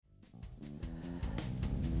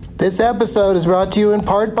This episode is brought to you in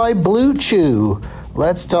part by Blue Chew.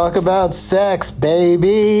 Let's talk about sex,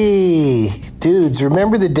 baby. Dudes,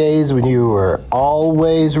 remember the days when you were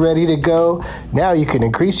always ready to go? Now you can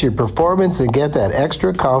increase your performance and get that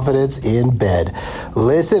extra confidence in bed.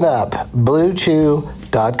 Listen up,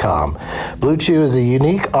 BlueChew.com. Blue Chew is a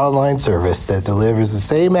unique online service that delivers the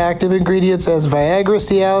same active ingredients as Viagra,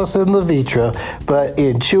 Cialis, and Levitra, but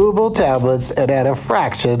in chewable tablets and at a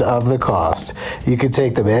fraction of the cost. You can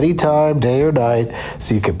take them anytime, day or night,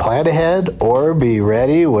 so you can plan ahead or be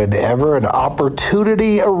ready whenever an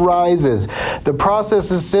opportunity arises. The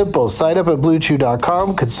process is simple. Sign up at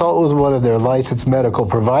BlueChew.com, consult with one of their licensed medical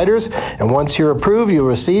providers, and once you're approved, you'll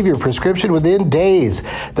receive your prescription within days.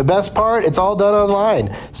 The best part, it's all done online,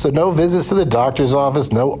 so no visits to the doctor's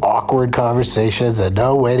office, no awkward conversations, and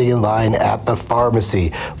no waiting in line at the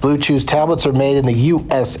pharmacy. Blue Chew's tablets are made in the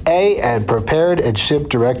USA and prepared and shipped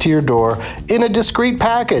direct to your door in a discreet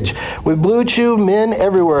package. With Blue Chew, men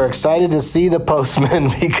everywhere are excited to see the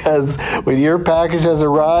postman because when your package has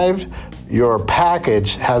arrived, your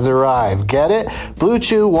package has arrived. Get it? Blue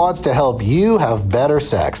Chew wants to help you have better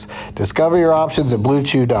sex. Discover your options at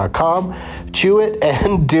BlueChew.com. Chew it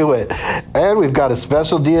and do it. And we've got a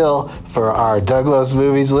special deal for our Douglas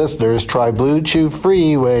Movies listeners. Try Blue Chew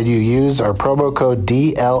free when you use our promo code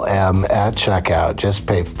DLM at checkout. Just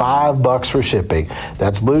pay $5 for shipping.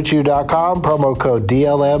 That's BlueChew.com, promo code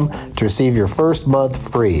DLM to receive your first month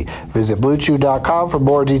free. Visit BlueChew.com for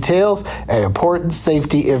more details and important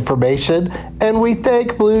safety information. And we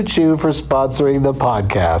thank Blue Chew for sponsoring the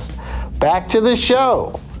podcast. Back to the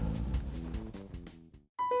show.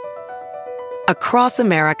 Across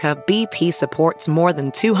America, BP supports more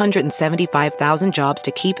than 275,000 jobs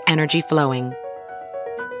to keep energy flowing.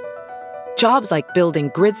 Jobs like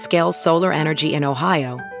building grid-scale solar energy in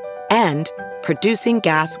Ohio and producing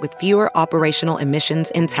gas with fewer operational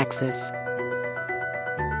emissions in Texas.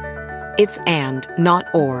 It's and, not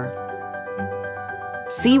or.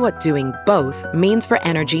 See what doing both means for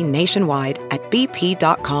energy nationwide at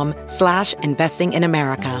bp.com/investing in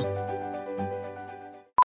America.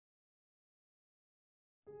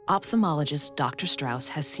 Ophthalmologist Dr. Strauss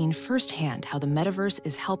has seen firsthand how the metaverse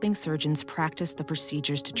is helping surgeons practice the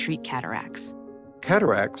procedures to treat cataracts.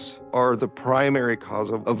 Cataracts are the primary cause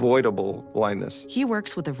of avoidable blindness. He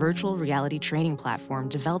works with a virtual reality training platform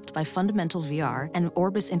developed by Fundamental VR and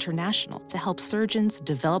Orbis International to help surgeons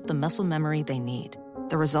develop the muscle memory they need.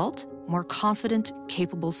 The result? More confident,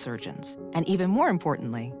 capable surgeons. And even more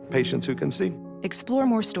importantly, patients who can see. Explore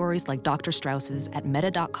more stories like Dr. Strauss's at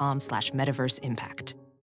meta.com/metaverseimpact.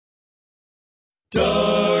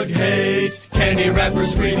 Doug hates candy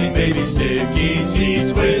wrappers, screaming baby sticky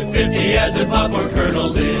seeds with 50 acid popcorn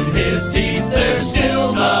kernels in his teeth. There's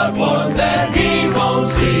still not one that he won't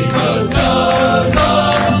see, 'cause Doug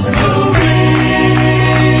loves movies.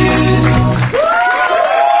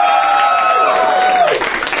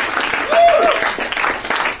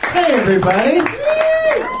 Hey, everybody.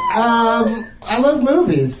 I love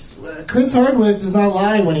movies. Chris Hardwick does not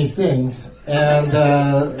lie when he sings. And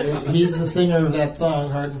he's the singer of that song,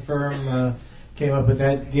 Hard and Firm, came up with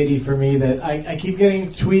that ditty for me that I keep getting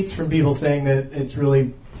tweets from people saying that it's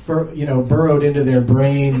really, burrowed into their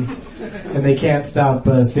brains and they can't stop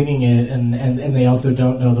singing it, and they also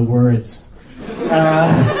don't know the words.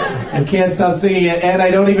 I can't stop singing it, and I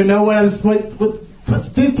don't even know what I'm with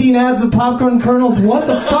 15 ads of popcorn kernels. What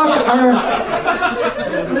the fuck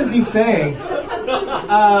what is he saying?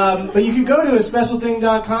 But you can go to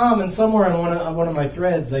aspecialthing.com, and somewhere on one of my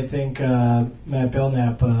threads, I think Matt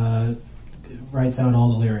Belknap writes out all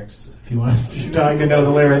the lyrics. If you're dying to know the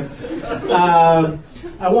lyrics, I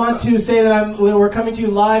want to say that we're coming to you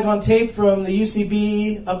live on tape from the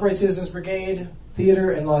UCB Upright Citizens Brigade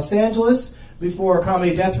Theater in Los Angeles before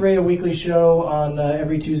Comedy Death Ray, a weekly show on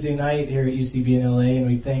every Tuesday night here at UCB in LA, and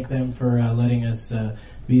we thank them for letting us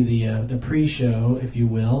be the pre-show, if you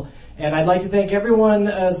will. And I'd like to thank everyone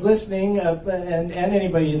who's listening, and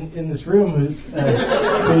anybody in this room who's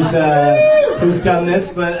done this,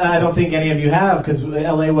 but I don't think any of you have, because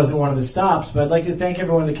LA wasn't one of the stops. But I'd like to thank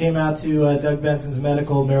everyone that came out to Doug Benson's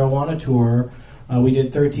medical marijuana tour. We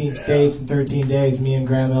did 13 states in 13 days, me and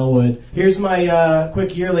Graham Elwood. Here's my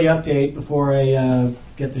quick yearly update before I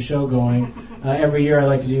get the show going. Every year I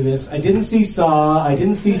like to do this. I didn't see Saw. I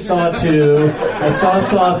didn't see Saw 2. I saw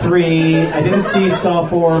Saw 3. I didn't see Saw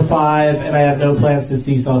 4 or 5. And I have no plans to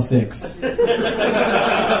see Saw 6.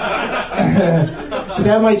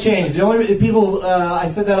 That might change. The only people, I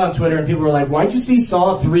said that on Twitter, and people were like, "Why'd you see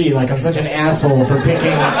Saw 3? Like I'm such an asshole for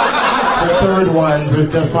picking the third one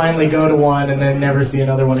to finally go to one and then never see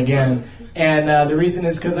another one again." And the reason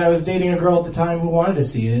is because I was dating a girl at the time who wanted to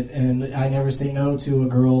see it, and I never say no to a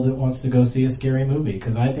girl that wants to go see a scary movie,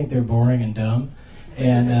 because I think they're boring and dumb,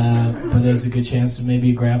 and but there's a good chance to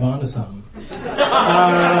maybe grab onto something.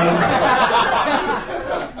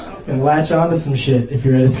 And latch onto some shit if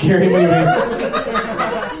you're at a scary movie.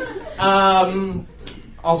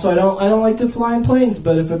 Also, I don't like to fly in planes,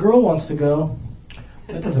 but if a girl wants to go,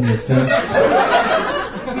 that doesn't make sense.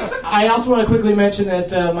 I also want to quickly mention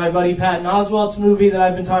that my buddy Patton Oswalt's movie that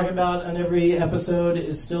I've been talking about on every episode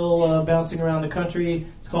is still bouncing around the country.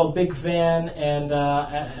 It's called Big Fan, and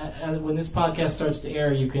when this podcast starts to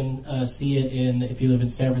air, you can see it if you live in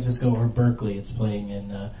San Francisco or Berkeley. It's playing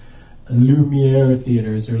in Lumiere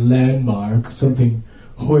theaters or Landmark, something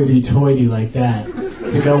hoity-toity like that,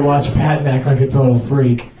 to go watch Patton act like a total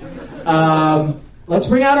freak. Let's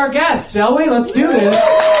bring out our guests, shall we? Let's do this.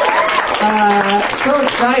 So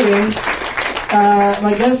exciting.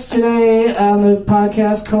 My guest today on the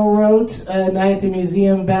podcast co-wrote Night at the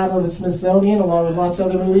Museum, Battle of the Smithsonian, along with lots of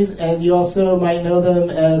other movies, and you also might know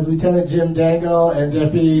them as Lieutenant Jim Dangle and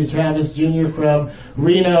Deputy Travis Jr. from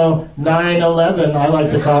Reno 9/11, I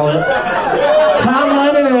like to call it. Tom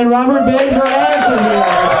Lennon and Robert Bain Garant are here.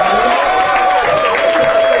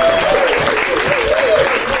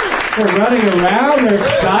 They're running around, they're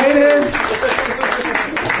excited.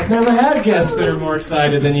 I've never had guests that are more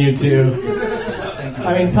excited than you two.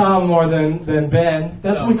 I mean, Tom more than Ben.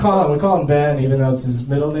 That's what we call him. We call him Ben, even though it's his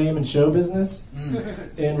middle name in show business.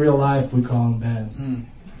 In real life, we call him Ben.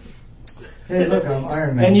 Hey, look, I'm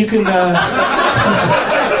Iron Man. And you can...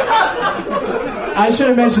 I should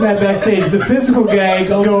have mentioned that backstage. The physical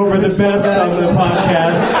gags go over the best on the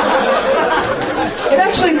podcast. It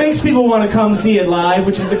actually makes people want to come see it live,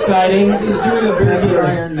 which is exciting. He's doing a very good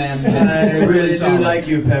Iron Man. I really do like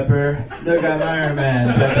you, Pepper. Look, I'm Iron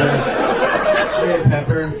Man, Pepper. Hey,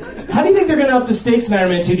 Pepper. How do you think they're going to up the stakes in Iron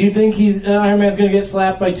Man 2? Do you think Iron Man's going to get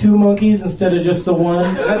slapped by 2 monkeys instead of just the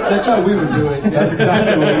one? That's how we would do it. That's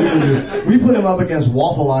exactly what we would do. We put him up against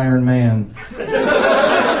Waffle Iron Man.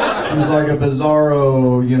 He's like a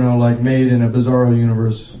Bizarro, like made in a Bizarro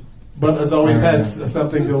universe. But as always has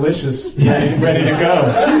something delicious ready to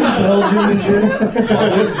go. He's Belgian and shit.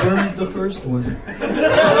 Always burns the first one.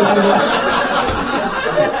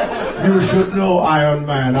 You should know, Iron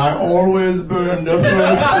Man. I always burn the first one.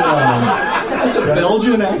 That's a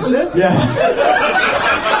Belgian accent? Yeah.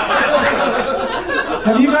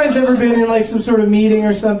 Have you guys ever been in like some sort of meeting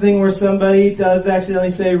or something where somebody does accidentally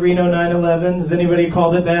say Reno 9/11? Has anybody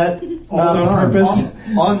called it that? Not on purpose?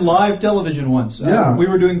 On live television once. Yeah. We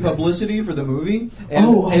were doing publicity for the movie.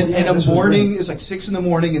 And, and a morning, it was like 6 in the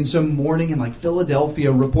morning, and some morning in like Philadelphia,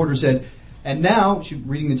 a reporter said, and now, she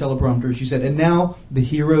reading the teleprompter, she said, and now, the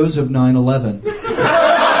heroes of 9/11.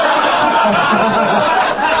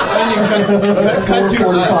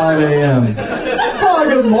 4:45 a.m. Oh,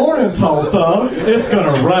 good morning, Tulsa. It's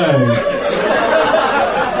gonna rain.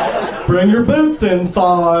 Bring your boots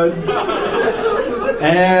inside.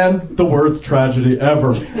 And the worst tragedy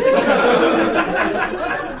ever.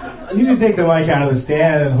 You can take the mic out of the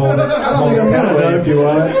stand and hold it. I don't think I'm gonna, if you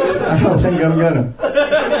want. I don't think I'm gonna.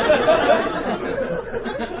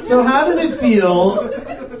 So how did it feel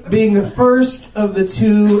being the first of the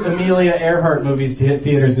 2 Amelia Earhart movies to hit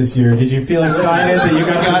theaters this year? Did you feel excited that you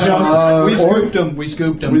got to jump? We scooped him. We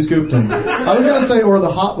scooped him. We scooped him. I was gonna say, or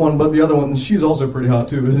the hot one, but the other one, she's also pretty hot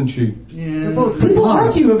too, isn't she? Yeah. People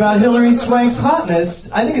argue about Hilary Swank's hotness.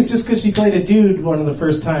 I think it's just because she played a dude one of the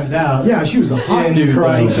first times out. Yeah, she was a hot dude.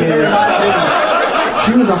 Karate Kid.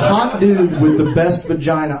 She was a hot dude with the best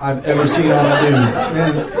vagina I've ever seen on a dude.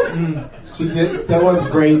 She did. That was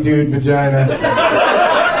great, dude. Vagina.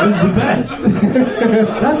 It was the best.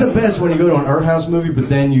 That's the best when you go to an art house movie, but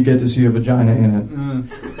then you get to see a vagina in it.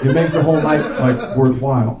 It makes the whole night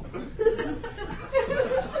worthwhile.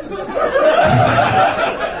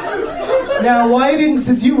 Now, why didn't,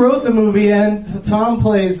 since you wrote the movie and Tom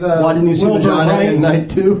plays why didn't you see Wilbur vagina Wright? in night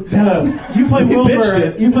 2? You play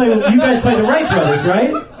Wilbur. You guys play the Wright brothers,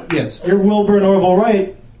 right? Yes. You're Wilbur and Orville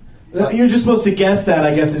Wright. You're just supposed to guess that,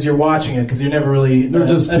 I guess, as you're watching it, because you're never really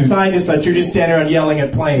assigned as such. You're just standing around yelling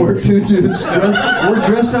at planes. We're 2 dudes we're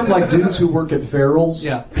dressed up like dudes who work at Farrell's.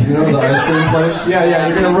 Yeah. You know, the ice cream place? Yeah,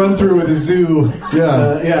 you're going to run through with a zoo.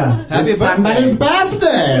 Yeah. Happy Somebody's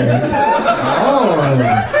birthday! Oh.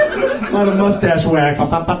 A lot of mustache wax.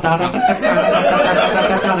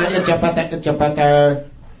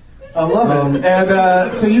 I love it.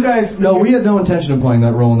 And so you guys... No, we had no intention of playing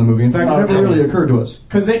that role in the movie. In fact, it never really occurred to us.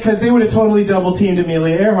 Because they would have totally double-teamed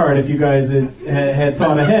Amelia Earhart if you guys had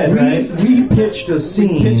thought ahead, right? We pitched a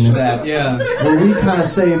scene. Pitched that, yeah. Where we kind of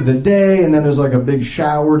saved the day, and then there's like a big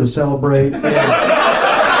shower to celebrate.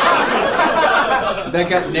 That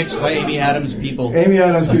got nixed by Amy Adams' people. Amy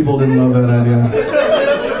Adams' people didn't love that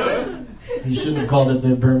idea. You shouldn't have called it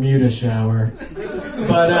the Bermuda shower.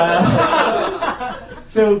 But,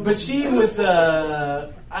 but she was,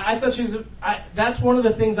 I thought she was, that's one of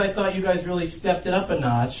the things I thought you guys really stepped it up a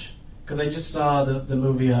notch, because I just saw the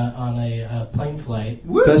movie on a plane flight.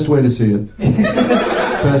 Woo! Best way to see it.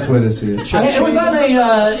 Best way to see it. It was on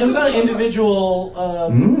an individual,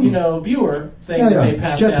 viewer thing that they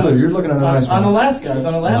passed out. JetBlue, you're looking at a nice one. On Alaska, it was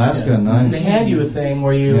on Alaska. Alaska, nice. And they hand you a thing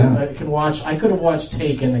where you can watch, I could have watched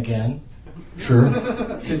Taken again. Sure.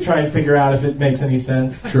 To try and figure out if it makes any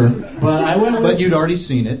sense. Sure. But I went with... But you'd already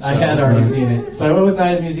seen it. So. I had already seen it. So I went with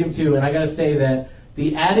Night at the Museum too, and I gotta say that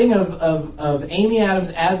the adding of Amy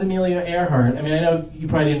Adams as Amelia Earhart, I mean, I know you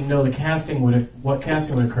probably didn't know what casting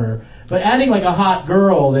would occur, but adding like a hot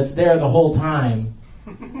girl that's there the whole time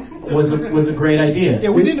was a great idea. Yeah,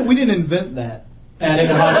 we didn't invent that.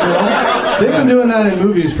 Adding a hot girl? They've been doing that in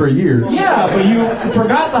movies for years. Yeah, but you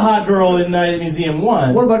forgot the hot girl in Night at the Museum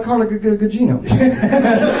 1. What about Carla Gugino?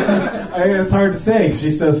 It's hard to say,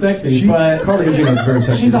 she's so sexy. But Carla Gugino's very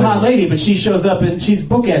sexy. She's a hot lady, but she shows up and she's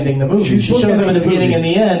bookending the movie. She shows up at the beginning and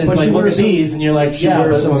the end, and it's like, look at these, and you're like, she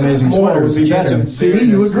wears some amazing sweaters. Would be better. See,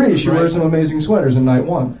 you agree. She wears some amazing sweaters in Night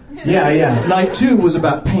 1. Yeah. Night 2 was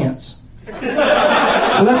about pants.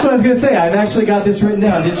 Well, that's what I was going to say. I've actually got this written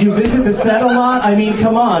down. Did you visit the set a lot? I mean,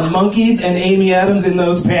 come on. Monkeys and Amy Adams in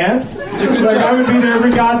those pants? Like, I would be there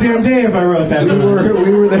every goddamn day if I wrote that.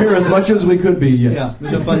 We were there as much as we could be, yes. Yeah, it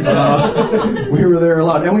was a fun time. We were there a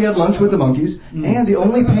lot. And we had lunch with the monkeys. And the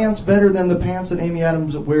only pants better than the pants that Amy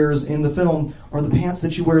Adams wears in the film are the pants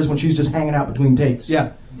that she wears when she's just hanging out between takes.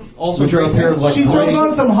 Yeah. Also, which are a pair of like... She throws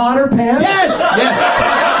on some hotter pants? Yes!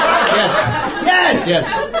 Yes!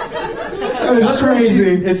 That's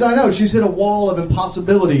crazy. I know, she's hit a wall of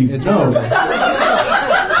impossibility. There's a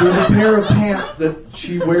pair of pants that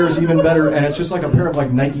she wears even better, and it's just like a pair of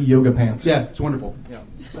like Nike yoga pants. Yeah, it's wonderful. Yeah.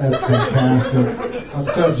 That's fantastic. I'm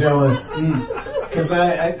so jealous. Because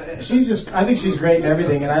I think she's great and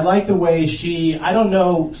everything, and I like the way I don't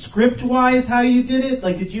know, script-wise how you did it.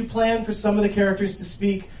 Like, did you plan for some of the characters to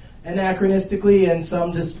speak anachronistically and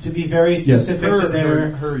some just to be very specific to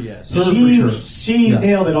their... Yes. She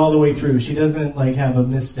nailed it all the way through. She doesn't like have a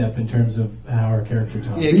misstep in terms of how her character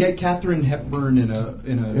talks. Yeah, Katharine Hepburn in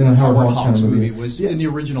a Howard Hawks movie was in the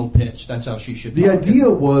original pitch. That's how she should talk. The idea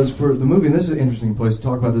was for the movie, and this is an interesting place to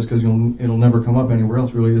talk about this because it'll never come up anywhere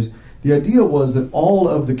else really, is the idea was that all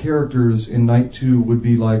of the characters in Night 2 would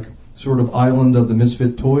be like sort of Island of the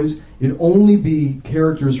Misfit Toys. It'd only be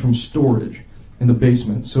characters from storage in the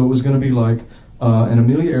basement. So it was going to be like an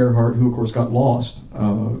Amelia Earhart, who of course got lost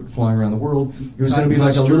flying around the world. It was going to be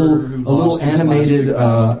like a little animated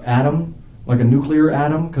atom, like a nuclear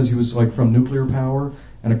atom, because he was like from nuclear power,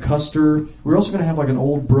 and a Custer. We were also going to have like an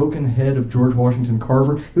old broken head of George Washington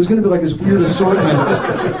Carver. It was going to be like this weird assortment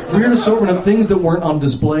of things that weren't on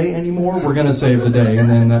display anymore. We're going to save the day, and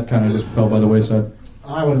then that kind of just fell by the wayside.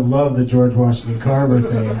 I would have loved the George Washington Carver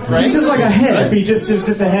thing. Right? It's just like a head. If it was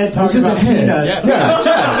just a head talking about peanuts. Yeah.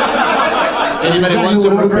 Anybody wants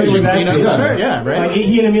some refreshing peanut butter? Yeah, right. Like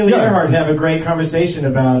he and Amelia Earhart have a great conversation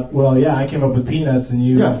about, I came up with peanuts and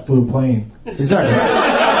you flew a plane. Exactly.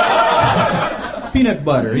 Peanut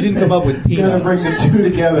butter. He didn't come up with peanuts. Gotta bring the two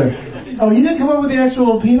together. Oh, you didn't come up with the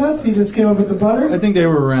actual peanuts? You just came up with the butter? I think they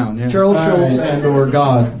were around, yeah. Charles Schultz and or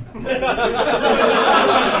God.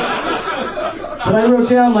 But I wrote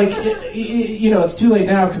down, it's too late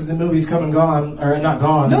now because the movie's come and gone, or not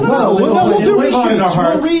gone. No, we'll do reshoots.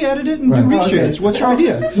 We'll re-edit it and do reshoots. Okay. What's your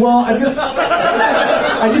idea? Well, I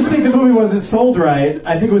just think the movie wasn't sold right.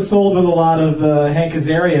 I think it was sold with a lot of Hank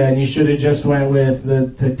Azaria, and you should have just went with the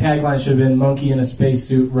tagline should have been "Monkey in a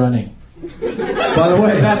spacesuit running." By the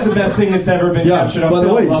way, that's the best thing that's ever been captured on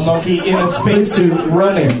film. A monkey in a spacesuit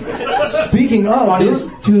running. Speaking of, there's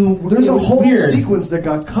a whole sequence that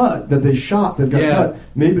got cut, that they shot, that got cut.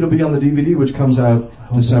 Maybe it'll be on the DVD, which comes out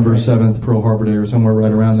December 7th, Pearl Harbor Day, or somewhere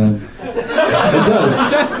right around then. It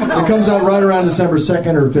does. It comes out right around December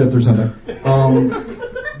 2nd or 5th or something.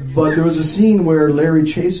 But there was a scene where Larry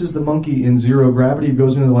chases the monkey in zero gravity. He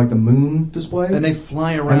goes into like the moon display. And they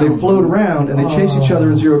fly around. And they float around, and they chase each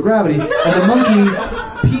other in zero gravity. And the monkey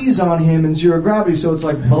pees on him in zero gravity, so it's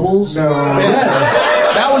like bubbles. No. Yes.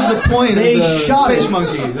 That was the point of the Space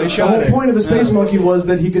Monkey. The whole point of the Space Monkey was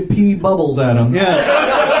that he could pee bubbles at him. Yeah.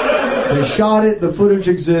 They shot it. The footage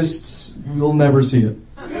exists. You'll never see it.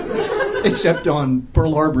 Except on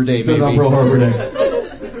Pearl Harbor Day, Except maybe. on Pearl Harbor Day.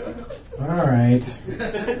 All right.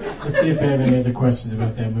 Let's see if I have any other questions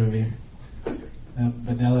about that movie.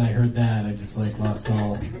 But now that I heard that, I just lost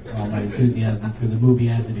all my enthusiasm for the movie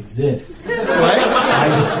as it exists. Right?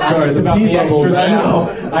 Sorry, about the extras. I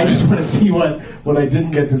know. I just want to see what I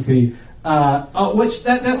didn't get to see.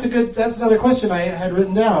 That's another question I had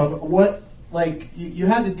written down. What you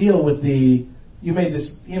had to deal with you made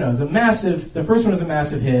this, it was the first one was a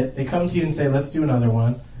massive hit. They come to you and say, let's do another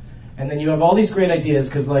one. And then you have all these great ideas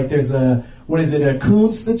because there's a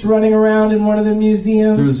Kuntz that's running around in one of the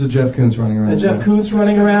museums. There's a Jeff Kuntz running around. Kuntz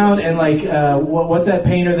running around, and what's that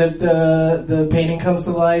painter that the painting comes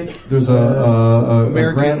to life? There's a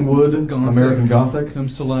Grant Wood, American Gothic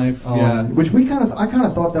comes to life. Which I kind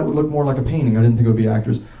of thought that would look more like a painting. I didn't think it would be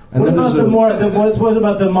actors. And what about what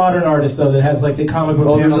about the modern artist though that has the comic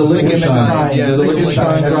book? There's a Lichtenstein. There's a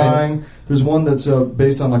Lichtenstein drawing. There's one that's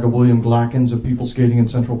based on a William Glackens of people skating in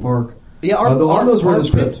Central Park. Yeah, all those were in the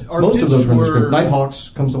script. Most of those were in the script. Nighthawks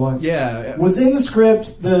comes to life. Yeah. Was in the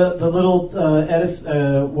script the little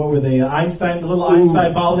what were they? Einstein, the little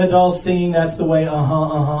Einstein bobblehead dolls singing "That's the way."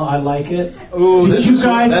 I like it. Ooh, did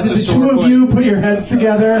the two of you put your heads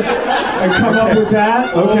together and come up with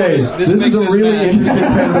that? Okay, this is a really interesting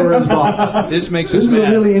Pandora's box. This makes this us is mad.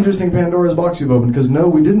 a really interesting Pandora's box you've opened because no,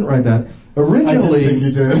 we didn't write that. Originally, I didn't think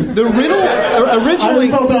you did. The riddle originally.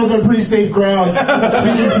 I felt I was on pretty safe ground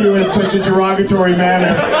speaking to you in such a derogatory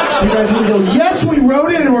manner. You guys would go, "Yes, we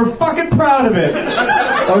wrote it, and we're fucking proud of it."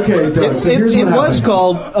 Okay, Doug. So here's what happened. It was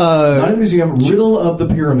called Night at the Museum. Riddle of the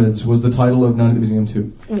Pyramids was the title of Night at the Museum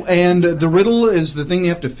 2. And the riddle is the thing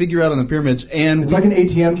you have to figure out on the pyramids. And it's like an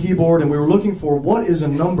ATM keyboard, and we were looking for what is a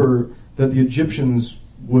number that the Egyptians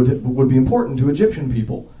would be important to Egyptian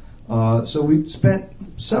people. So we spent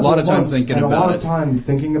a lot of time thinking about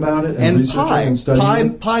it and researching and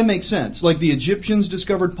studying it. Pi makes sense. Like the Egyptians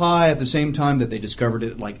discovered pi at the same time that they discovered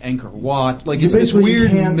it, like Angkor Wat. Like it's this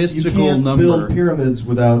weird mystical number. You can't build pyramids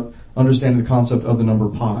without understanding the concept of the number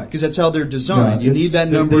pi. Because that's how they're designed. Yeah, you need that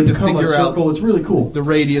number to figure out it's really cool. The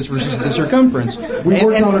radius versus the circumference. We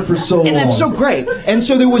worked on it for so long. And that's so great. And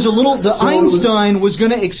so there was a little... Einstein was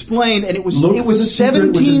going to explain, and it was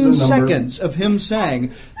 17 seconds of him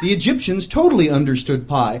saying, the Egyptians totally understood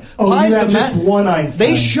pi. Pi's just one Einstein.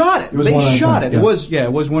 They shot it. Yeah.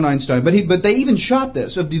 It was one Einstein. But they even shot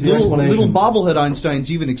this. Of the little bobblehead Einsteins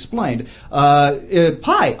even explained.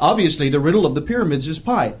 Pi, obviously, the riddle of the pyramids is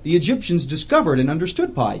pi. The Egyptians discovered and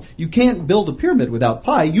understood pi. You can't build a pyramid without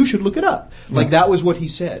pi. You should look it up. Like that was what he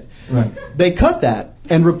said. Right. They cut that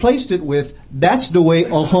and replaced it with "That's the way.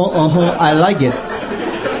 I like it."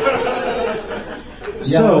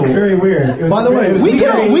 So it was very weird. By the way, we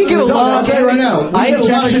get a lot. I'll tell you right now. We get a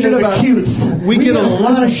lot of shit about cutes. We get a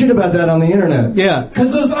lot of shit about that on the internet. Yeah,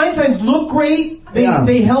 because those Einsteins look great.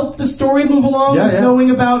 They help the story move along with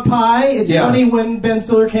knowing about pi. It's funny when Ben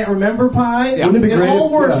Stiller can't remember pi. Yeah. Wouldn't it be great? It all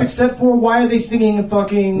works except for why are they singing a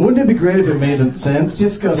fucking... Wouldn't it be great if it made sense?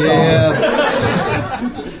 Disco song.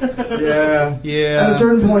 Yeah. At a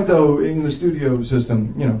certain point, though, in the studio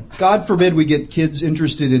system, God forbid we get kids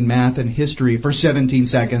interested in math and history for 17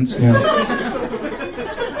 seconds. Yeah.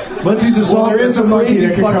 Let's use a song. There is a monkey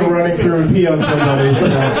that can come running through and pee on somebody. So.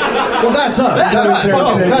 Well, that's us.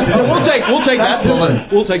 We'll take that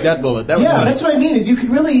bullet. We'll take that bullet. That's what I mean. Is you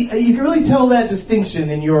could really tell that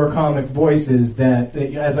distinction in your comic voices that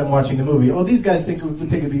as I'm watching the movie. Well, these guys would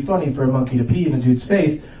think it'd be funny for a monkey to pee in a dude's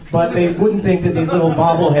face, but they wouldn't think that these little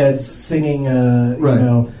bobbleheads singing,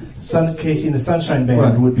 Casey and the Sunshine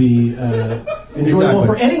Band would be enjoyable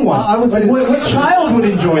for anyone. I would say what child would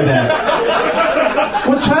enjoy that?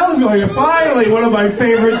 What child is going? Finally, one of my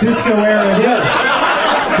favorite disco era hits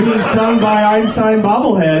being sung by Einstein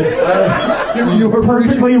bobbleheads. You were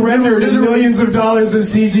perfectly rendered in millions of dollars of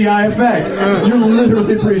CGI effects. You're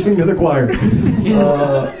literally preaching to the choir.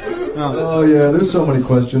 Oh yeah, there's so many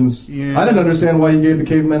questions. Yeah. I didn't understand why he gave the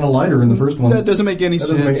caveman a lighter in the first one. That doesn't make any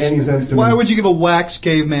sense. That doesn't make any sense to me. Why would you give a wax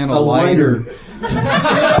caveman a lighter?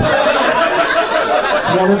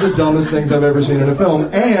 It's one of the dumbest things I've ever seen in a film,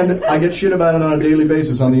 and I get shit about it on a daily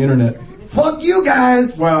basis on the internet. Fuck you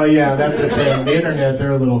guys! Well, yeah, that's the thing. The internet,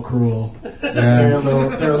 they're a little cruel. Yeah. They're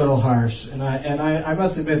a little harsh, and I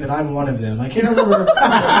must admit that I'm one of them. I can't remember.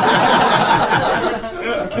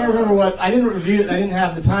 What I didn't review. I didn't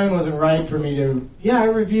have the timing wasn't right for me to. Yeah, I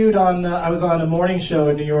reviewed on. I was on a morning show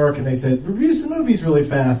in New York, and they said review some movies really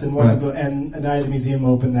fast. And and Night at the Museum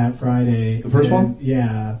opened that Friday. The first one?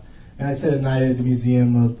 Yeah. And I said a night at the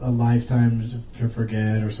museum, a lifetime to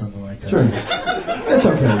forget, or something like that. Sure. It's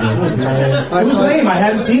okay. It was lame. I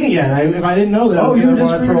hadn't seen it yet. If I didn't know that, I was going to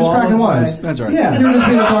want it for a while. Cracking wise. That's right. Yeah. You were just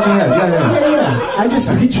being a talking head. Yeah. I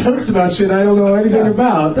just make jokes about shit I don't know anything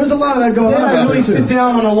about. There's a lot of that going on. Then I really sit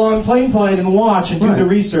down on a long plane flight and watch and do the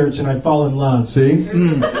research, and I fall in love. See?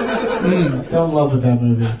 I fell in love with that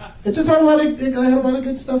movie. It just had a lot of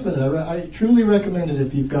good stuff in it. I truly recommend it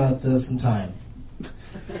if you've got some time.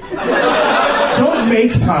 Don't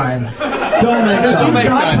make time. Don't make time. Don't make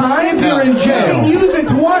time. If you're in jail. You can use it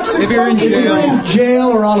to watch this. If you're in If you're in jail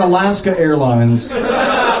or on Alaska Airlines.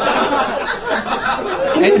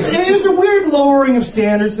 There's a weird lowering of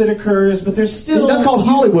standards that occurs, but there's still... That's called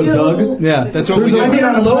Hollywood, Doug. Yeah, that's what we do.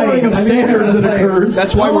 There's a lowering of standards that occurs.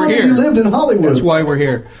 That's why we're here. You lived in Hollywood. That's why we're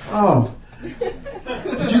here. Oh.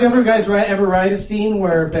 Did you ever write a scene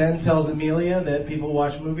where Ben tells Amelia that people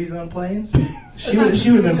watch movies on planes? She would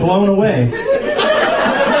have been blown away.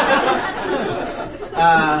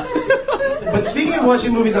 But speaking of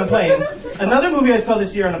watching movies on planes, another movie I saw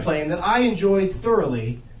this year on a plane that I enjoyed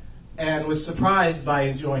thoroughly and was surprised by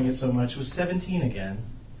enjoying it so much was 17 again.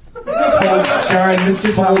 Starring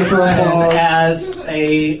Mr. Thomas Lennon as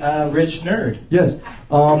a rich nerd. Yes.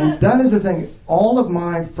 That is the thing. All of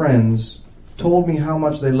my friends told me how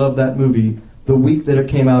much they loved that movie the week that it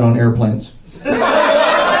came out on airplanes.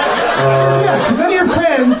 Yeah, because none of your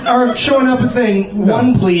friends are showing up and saying,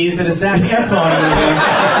 "One please," at a Zac Efron movie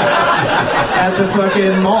at the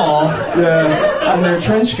fucking mall. Yeah. On their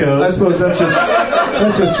trench coat. I suppose that's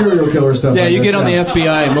just serial killer stuff. Yeah, I you guess, get on the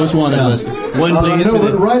FBI most wanted list. One please. No,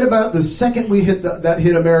 but right about the second we hit that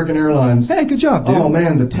hit American Airlines. Hey, good job, dude. Oh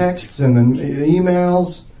man, the texts and the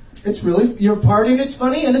emails. It's really, you're partying, it's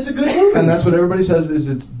funny, and it's a good movie. And that's what everybody says is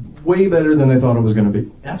it's way better than they thought it was going to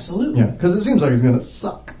be. Absolutely. Yeah, because it seems like it's going to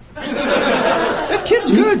suck. That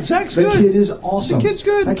kid's good. Zach's good. That kid is awesome. The kid's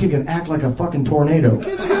good. That kid can act like a fucking tornado.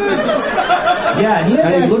 Kid's good. Yeah, he had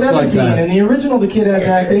And he Act looks 17, like that. and the original, the kid had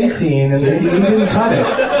Act 18, and he didn't cut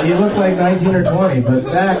it. He looked like 19 or 20, but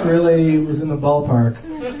Zach really was in the ballpark.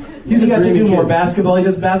 He's got to do more basketball. He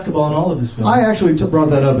does basketball in all of his films. I actually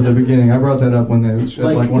brought that up at the beginning. I brought that up when they was at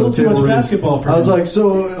Like, one of the too much table reads. basketball for I was him. like,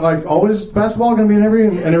 so, like, always basketball going to be in every...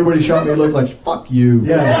 And everybody shot me a look like, fuck you.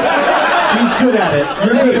 Yeah. He's good at it.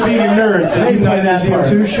 You're good at being a nerd, so Hey, you play that part.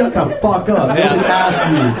 too. Shut the fuck up. Nobody asked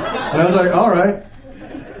you. And I was like, all right.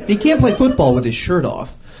 He can't play football with his shirt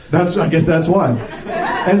off. I guess that's why.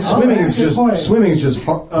 And swimming that's is a good just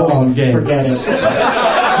point. full-on game. Forget it.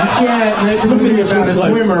 You can't make a movie about a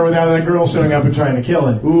swimmer without a girl showing up and trying to kill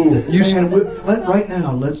it. Ooh, right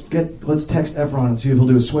now, let's text Efron and see if he'll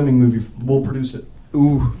do a swimming movie. We'll produce it.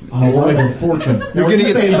 Ooh. We'll make a fortune. You're going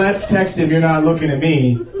to say, let's text him, you're not looking at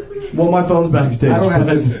me. Well, my phone's backstage. I don't have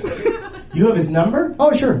his... You have his number?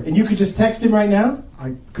 Oh, sure. And you could just text him right now?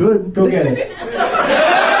 I could. Go get it.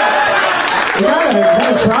 You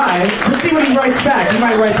gotta try. Just see what he writes back. He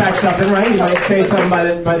might write back something, right? He might say something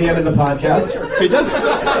by the end of the podcast. He does.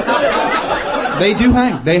 They do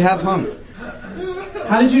hang. They have hung.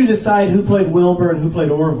 How did you decide who played Wilbur and who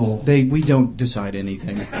played Orville? We don't decide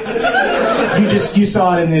anything. You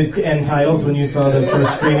saw it in the end titles when you saw the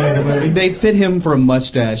first screening of the movie? They fit him for a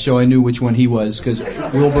mustache, so I knew which one he was because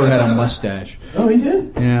Wilbur had a mustache. Oh, he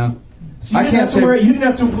did? Yeah. So you didn't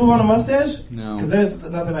have to glue on a mustache? No. Because there's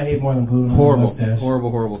nothing I hate more than gluing on a mustache.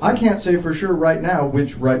 Horrible. I can't say for sure right now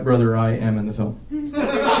which Wright brother I am in the film.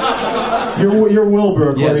 You're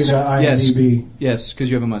Wilbur, according to IMDb. Yes,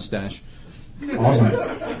 because you have a mustache. Awesome.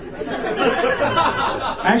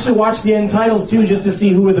 I actually watched the end titles too, just to see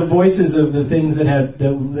who were the voices of the things that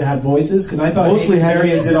had voices, because I thought Mostly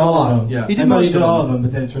Harry did all of them. Yeah. He did most of all of them,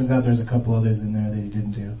 but then it turns out there's a couple others in there that he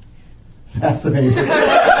didn't do. Fascinating.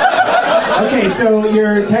 Okay, so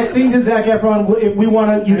you're texting to Zac Efron. We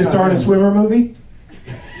want you to star in a swimmer movie,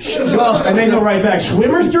 and then go right back.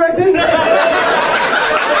 Schwimmer's directing.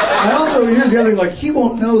 I also, here's the other thing, like, he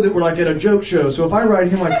won't know that we're, like, at a joke show, so if I write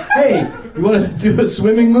him, like, hey, you want to do a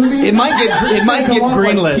swimming movie? It might get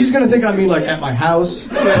greenlit. Like, he's going to think I mean, like, at my house.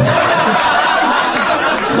 What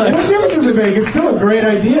difference does it make? It's still a great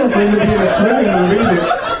idea for him to be in a swimming movie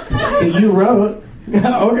that you wrote.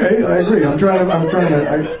 Yeah, okay, I agree. I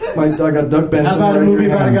got Doug Benson. How about a movie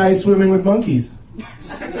about a guy swimming with monkeys?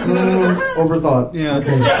 Overthought. Yeah.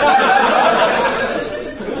 Okay.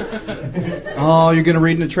 Oh, you're going to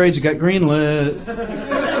read in the trades. You got greenlit.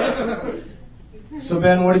 So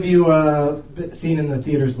Ben, what have you seen in the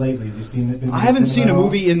theaters lately? Have you seen it? I haven't seen a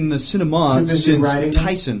movie in the cinema since writing?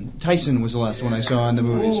 Tyson. Tyson was the last one I saw in the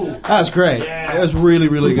movies. That was great. It was really,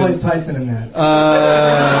 really Who good. plays Tyson in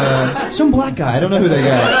that? Some black guy. I don't know who they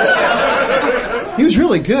got. He was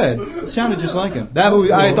really good. Sounded just like him. That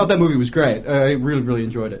movie, I thought that movie was great. I really, really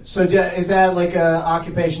enjoyed it. So is that like an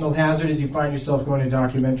occupational hazard as you find yourself going to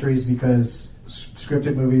documentaries because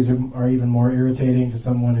scripted movies are even more irritating to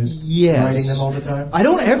someone who's writing them all the time? I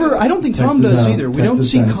don't think Tom does either. We don't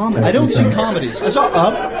see comedy. I don't see comedies. I saw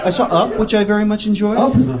Up, which I very much enjoyed.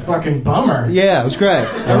 Up is a fucking bummer. Yeah, it was great.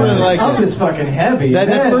 I really liked it. Up is fucking heavy.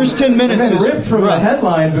 That first 10 minutes is ripped from the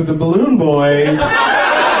headlines with the balloon boy.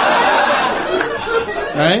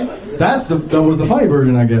 Right? That was the funny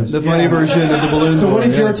version, I guess. The funny version of the balloon boy. So what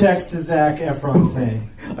did your text to Zac Efron say?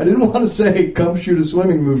 I didn't want to say "come shoot a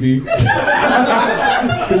swimming movie" because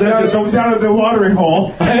I just go down to the watering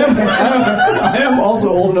hole. I am also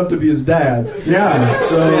old enough to be his dad. Yeah.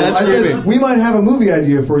 So that's I creepy. said we might have a movie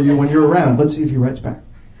idea for you when you're around. Let's see if he writes back.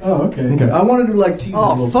 Oh, okay. Okay. I wanted to like tease.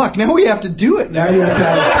 Oh fuck! Now we have to do it. Now you have to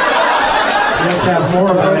have more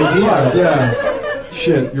of an idea. Yeah.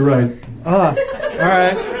 Shit, you're right. All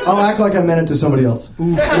right. I'll act like I meant it to somebody else.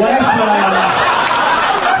 What if?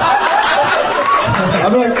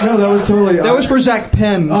 I'm like, no, that was totally. That was for Zach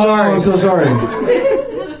Penn. Sorry. Oh, I'm so sorry.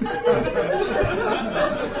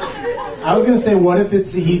 I was going to say, what if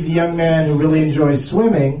he's a young man who really enjoys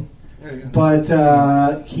swimming, but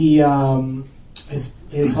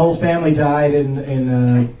his whole family died in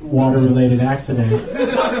a water-related accident.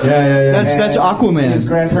 Yeah. That's Aquaman. His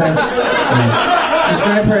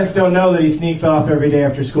grandparents don't know that he sneaks off every day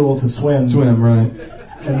after school to swim. Swim, right.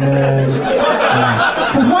 And then...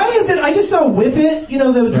 Because why is it... I just saw Whip It, the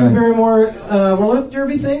Drew Barrymore roller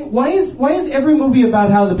derby thing. Why is every movie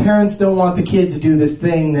about how the parents don't want the kid to do this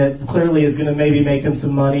thing that clearly is going to maybe make them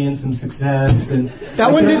some money and some success? And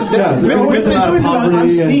that one didn't... It's always about I'm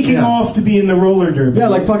sneaking off to be in the roller derby. Yeah,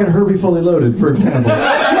 like fucking Herbie Fully Loaded, for example.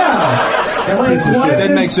 Yeah.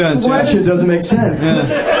 That makes sense. That shit doesn't make sense.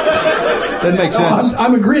 That makes sense.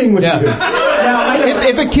 I'm agreeing with you. Now,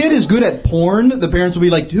 if a kid is good at porn, the parents will be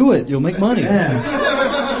like, do it, you'll make money. Yeah.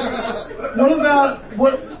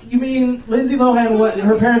 What you mean, Lindsay Lohan,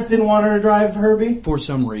 her parents didn't want her to drive Herbie? For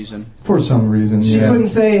some reason. She couldn't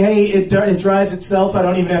say, hey, it drives itself, I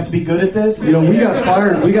don't even have to be good at this? We got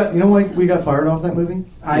fired. We got fired off that movie?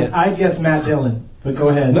 I'd guess Matt Dillon, but go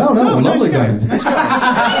ahead. No, lovely guy. Nice guy.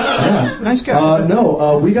 Yeah. Nice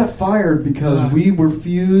guy. We got fired because we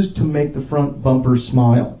refused to make the front bumper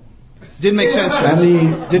smile. Didn't make sense. And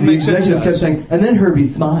the executive kept saying, and then Herbie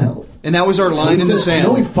smiles. And that was our line in the sand.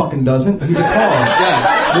 No, he fucking doesn't. He's a car.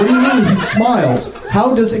 Yeah. What do you mean he smiles?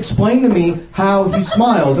 Explain to me how he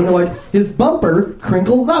smiles? And they're like, his bumper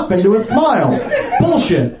crinkles up into a smile.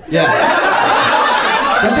 Bullshit. Yeah.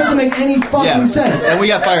 That doesn't make any fucking sense. And we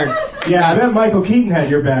got fired. Yeah, I bet Michael Keaton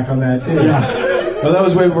had your back on that, too. Yeah. Well, that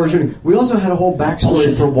was way before shooting. We also had a whole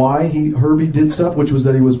backstory for why Herbie did stuff, which was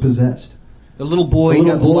that he was possessed. The little boy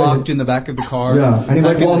got locked in the back of the car. Yeah, and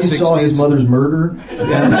while he saw his mother's murder.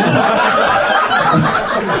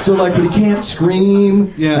 So but he can't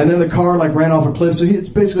scream. Yeah. And then the car ran off a cliff. So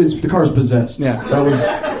the car's possessed. Yeah. That was.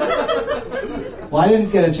 Well, I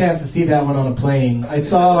didn't get a chance to see that one on a plane. I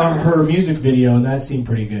saw her music video, and that seemed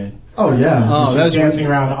pretty good. Oh yeah. She was dancing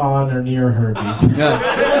around on or near Herbie.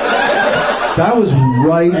 Yeah. That was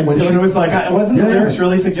right when it was like, wasn't the lyrics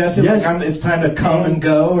really suggestive? Yes. Like, it's time to come and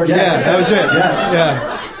go? Or yeah, that was it. Yes.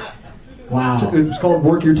 Yeah. Wow. It was called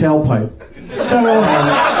Work Your Tailpipe. So,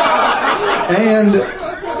 and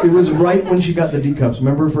it was right when she got the D cups.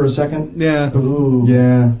 Remember for a second? Yeah. Ooh.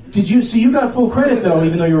 Yeah. So you got full credit though,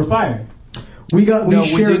 even though you were fired? We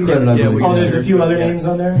shared credit. There's a few other names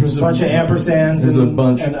on there. There's a bunch of ampersands. There's a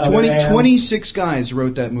bunch. 26 guys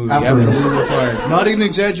wrote that movie after we were fired. Not an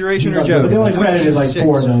exaggeration or joke. But they only credited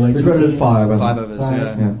 4 though. They credited 5. 5 of us.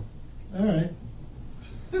 Yeah. All right.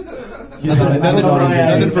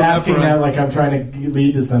 Nothing from asking that like I'm trying to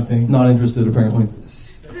lead to something. Not interested, apparently.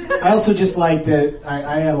 I also just like that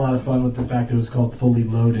I had a lot of fun with the fact that it was called Fully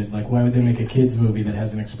Loaded. Like, why would they make a kids movie that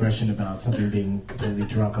has an expression about something being completely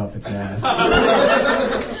drunk off its ass?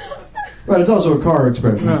 Right, it's also a car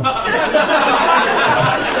expression. Yeah,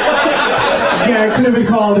 it could have been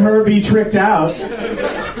called Herbie Tricked Out.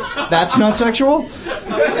 That's not sexual?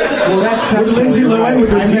 Well, that's Lindsay Lohan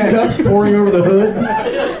with her teacups pouring over the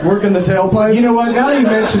hood, working the tailpipe. You know what? Now that you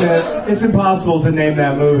mention it, it's impossible to name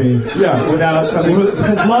that movie. Yeah, without something.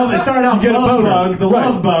 Because love. It started off Love Bug. The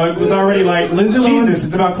Love Bug was already like Lindsay Jesus.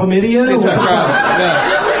 It's about chlamydia. It's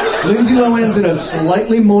yeah. Lindsay Lohan's in a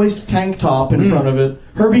slightly moist tank top in front of it.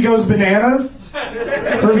 Herbie Goes Bananas.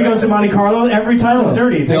 Herbie Goes to Monte Carlo. Every title's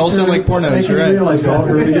dirty. They all sound like pornos. You're right. Realize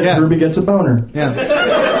Herbie gets a boner.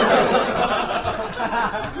 Yeah.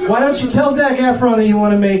 Why don't you tell Zac Efron that you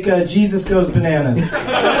want to make Jesus Goes Bananas?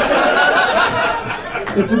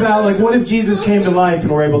 It's about, like, what if Jesus came to life and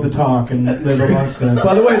were able to talk and live amongst us?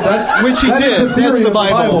 By the way, that's Which he that is did. the theory That's the of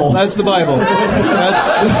Bible. That's the Bible.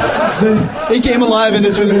 That's, he came alive and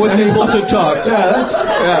was able to talk. Yeah, that's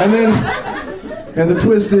and the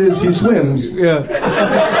twist is he swims. Yeah.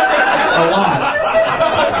 A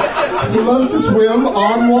lot. He loves to swim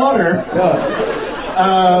on water.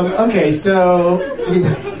 Okay, so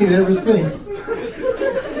he never sinks.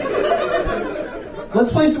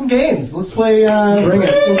 Let's play some games. Let's play. Bring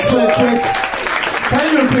it. Let's play a quick. Try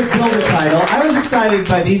to do a quick build a title. I was excited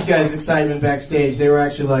by these guys' excitement backstage. They were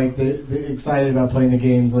actually like they excited about playing the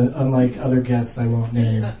games, unlike other guests I won't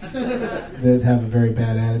name that have a very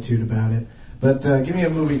bad attitude about it. But give me a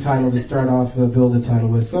movie title to start off build a title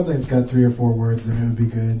with. Something that's got 3 or 4 words and it would be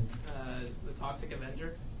good. The Toxic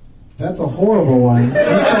Avenger. That's a horrible one.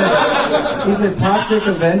 He said Toxic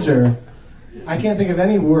Avenger. I can't think of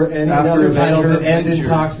any other titles that end in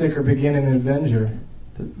toxic or begin in Avenger.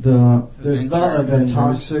 There's the Avenger.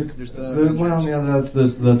 Toxic. There's Well, yeah, that's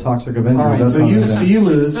the Toxic Avengers. All right, That's so not you Avenger. so you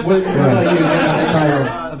lose. What about you? Give us the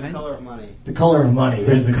title. The Color of Money. The Color of Money.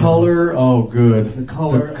 There's The color. Oh, good. The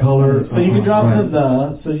color. The color. Of, so you can drop right.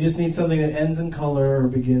 the. So you just need something that ends in color or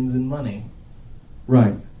begins in money.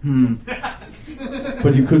 Right.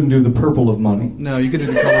 But you couldn't do the purple of money. No, you could do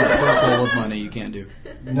the color purple of money. You can't do.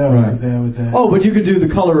 No, Right. because that would. Oh, but you could do the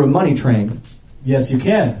color of Money Train. Yes, you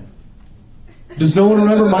can. Does no one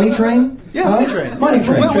remember Money Train? Yeah, Money Train. Money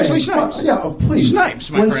Train. Well, Wesley Snipes. Yeah, oh, please. Snipes,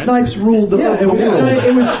 my when friend. Snipes ruled the Yeah, it was world.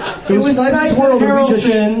 it was Snipes world, and and we just-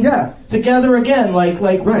 Harrelson yeah. together again. Like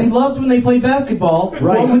Right. we loved when they played basketball.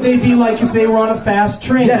 Right. What would they be like if they were on a fast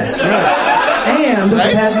train? Yes. And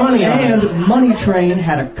It had money on it. and Money Train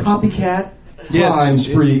had a copycat Yes, crime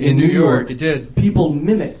spree in New York. It did. People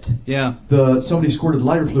mimicked. Yeah. Somebody squirted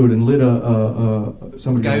lighter fluid and lit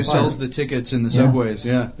somebody The guy on who fire. sells the tickets in the subways.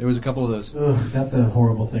 Yeah, there was a couple of those. Ugh, that's a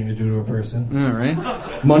horrible thing to do to a person. All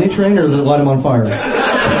right. Money Train or light him on fire.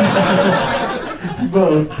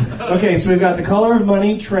 Both. Okay, so we've got The Color of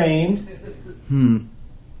Money, Train.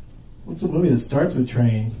 What's a movie that starts with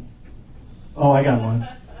train? Oh, I got one.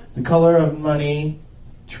 The Color of Money,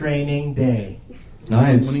 Training Day.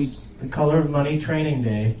 Nice. The Color of Money, Training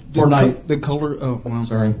Day. Fortnite. The color. Oh, wow.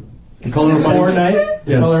 Sorry. The color of money. Fortnite.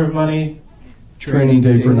 The Yes. Color of Money, Training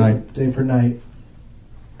day for night. Day for Night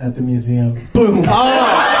at the museum. Boom.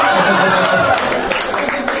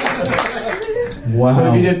 Wow. But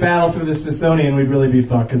if you did Battle Through the Smithsonian, we'd really be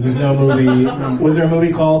fucked because there's no movie. Was there a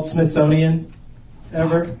movie called Smithsonian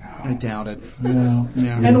ever? I doubt it. No.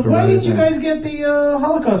 Yeah. And why didn't you guys get the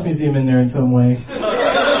Holocaust Museum in there in some way?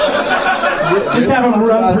 Just have them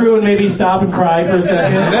run through and maybe stop and cry for a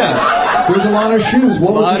second. Yeah. There's a lot of shoes.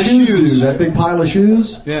 What would lot the of shoes shoes. do? That big pile of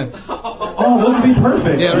shoes? Yeah. Oh, those would be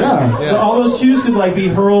perfect. Yeah. Yeah. Yeah. All those shoes could like be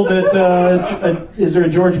hurled at. Is there a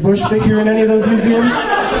George Bush figure in any of those museums?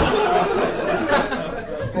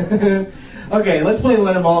 Okay, let's play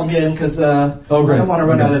Lennon Ball again because I great. don't want to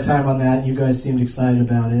run Okay. out of time on that. You guys seemed excited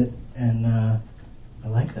about it, and I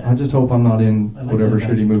like that. I just hope I'm not in I like whatever that.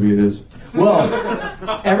 shitty movie it is.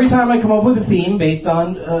 Well, every time I come up with a theme based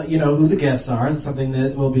on who the guests are, it's something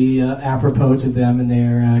that will be apropos to them and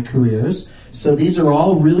their careers. So these are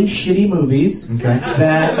all really shitty movies. Okay.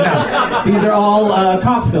 These are all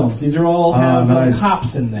cop films. These are all have nice.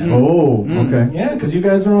 cops in them. Oh, okay. Yeah, because you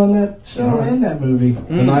guys are on that show and that movie.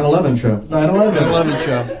 The 9/11 show. 9/11. 11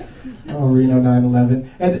 show. Oh, Reno 9/11.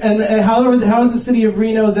 And how is the city of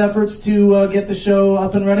Reno's efforts to get the show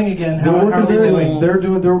up and running again? How are they doing?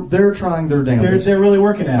 They're trying their damnedest. They're really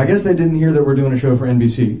working at it. I guess they didn't hear that we're doing a show for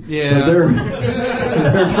NBC. Yeah.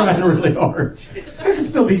 But they're trying really hard. There can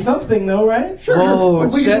still be something, though, right? Sure. Oh, But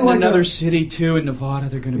it's we set can in do like another a- city too in Nevada.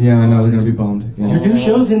 They're going to be. Yeah, I know they're going to be bummed. Yeah. Your new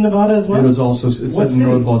show's in Nevada as well? It was also it's set What in city?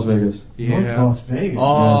 North Las Vegas. Yeah. North Las Vegas.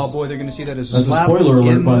 Oh Yes. boy, they're going to see that as a That's a slap spoiler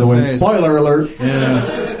alert, in by the way. face. Spoiler alert.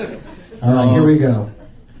 Yeah. All right, here we go.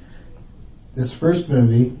 This first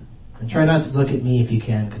movie, and try not to look at me if you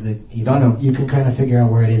can, because you know. can kind of figure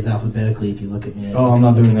out where it is alphabetically if you look at me. Oh, I'm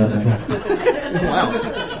not doing that.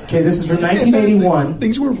 Wow. Okay, this is from 1981.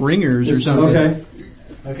 Things were ringers or something. Okay.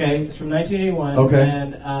 Okay, it's from 1981. Okay.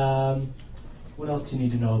 And what else do you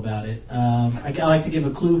need to know about it? I like to give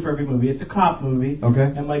a clue for every movie. It's a cop movie.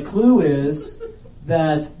 Okay. And my clue is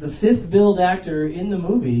that the fifth billed actor in the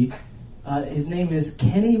movie, his name is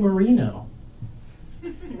Kenny Marino.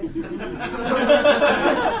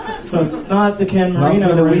 So it's not the Ken Not Marino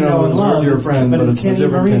Ken that we Marino, know and who's love, your friend, but but it's it's a Kenny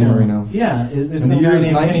different Kenny Marino. Marino. Yeah, there's And some the year guy is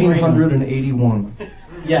named Kenny Marino. 1981.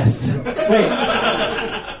 Yes. Wait.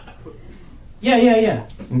 Yeah.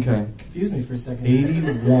 Okay. Confuse me for a second.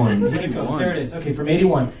 81. There it is. Okay, from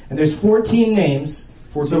 81. And there's 14 names.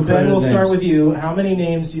 14 So Ben, credited we'll start names. with you. How many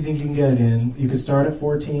names do you think you can get it in? You can start at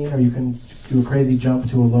 14, or you can do a crazy jump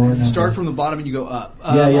to a lower number. Start from the bottom and you go up.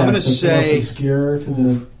 Yeah. I'm going to so say most obscure to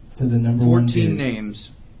the number 1. 14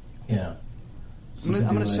 names. Yeah. I'm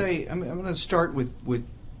going to start with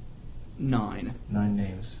 9. 9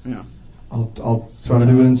 names. Yeah. I'll try to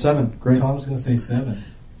do it in 7. Great. Tom's going to say 7.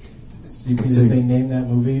 So you can Let's either see. say name that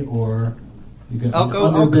movie, or you can. I'll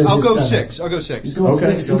go 6. I'll go 6. He's going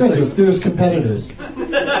Okay, 6. go You guys are 6. fierce competitors.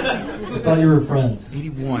 I thought you were friends.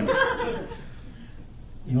 81.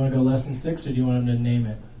 You want to go less than 6, or do you want him to name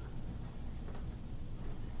it?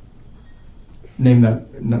 Name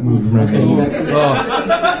that movie. Okay,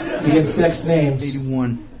 you get 6 names.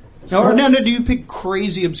 81. Now, do you pick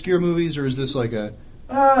crazy obscure movies, or is this like a...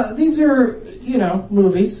 These are,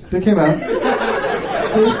 movies. They came out.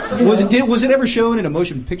 Was it ever shown in a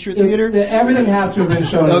motion picture theater? Everything has to have been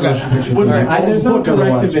shown in a motion picture theater. Right. There's no Book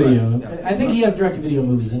otherwise, direct-to-video. right. I think he has direct-to-video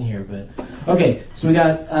movies in here, but... Okay, so we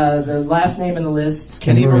got the last name in the list.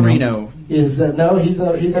 Kenny Marino. No, he's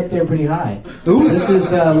up there pretty high. Ooh. This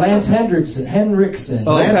is Lance Henriksen.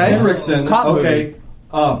 Oh, Lance okay. Henriksen. Cop Okay.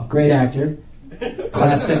 Great actor.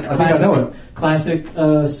 Classic. I think I know it. Classic,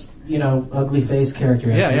 ugly face character.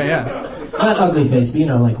 Yeah. Not ugly face, but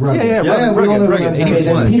like rugged. Yeah, we all know rugged. that. Okay,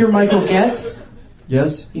 then 81. Peter Michael Getz.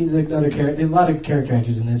 Yes. He's another character. There's a lot of character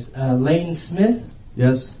actors in this. Lane Smith.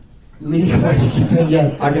 Yes. Lee. Why do you keep saying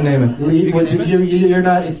yes? I can name it. Lee. You're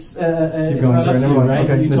not. It's. Keep It's going. not Sorry, up to never you, mind. right?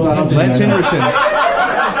 Okay, You it's told not him up to to Lance do that.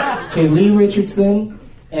 Henriksen. Okay, Lee Richardson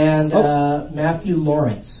and Matthew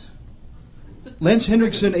Lawrence. Lance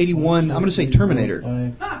Henriksen, 81. I'm going to say Terminator.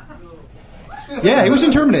 5. Yeah, he was in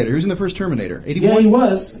Terminator. He was in the first Terminator. 81? Yeah, he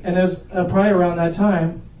was, and it was probably around that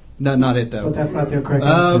time. Not it, though. But that's not the correct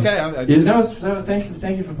answer. Okay. So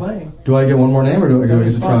thank you for playing. Do I get one more name, or do I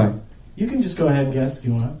get to try? You can just go ahead and guess if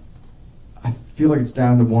you want. I feel like it's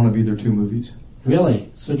down to one of either 2 movies. Really?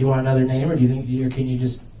 So do you want another name, or do you think, or can you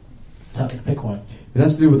just pick one? It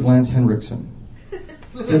has to do with Lance Henriksen.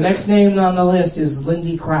 The next name on the list is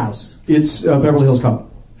Lindsay Krause. It's Beverly Hills Cop.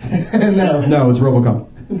 No. No, it's RoboCop.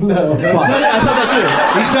 No. I thought that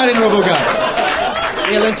too. He's not in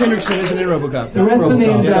RoboCop. Yeah, Lance Henriksen isn't in RoboCop. The rest of the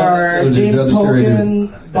names are Yeah. James The other scary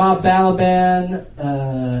Tolkien, Bob Balaban,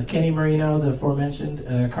 Kenny Marino, the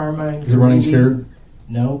aforementioned, Carmine. Is it Running Caridi. Scared?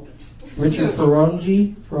 No. Richard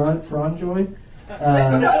Ferronjoy.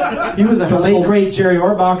 He was a The late household... great Jerry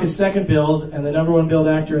Orbach is second billed, and the number 1 billed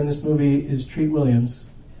actor in this movie is Treat Williams,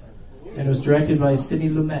 and it was directed by Sidney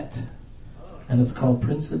Lumet, and it's called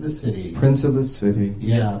Prince of the City. Prince of the City.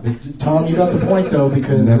 Yeah, but Tom, you got the point though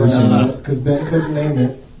because Never seen it. Ben couldn't name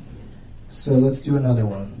it. So let's do another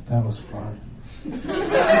one. That was fun.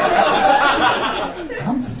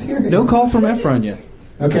 I'm serious. No call from Efron yet.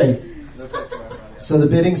 Okay. So the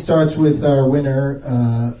bidding starts with our winner,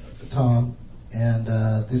 Tom, and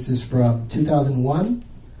this is from 2001.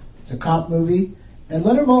 It's a cop movie, and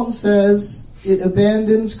Leonard Maltin says it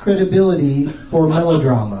abandons credibility for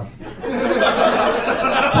melodrama.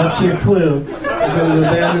 That's your clue. Is that it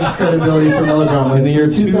abandons credibility for melodrama. In the year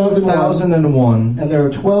 2001, 2001. and there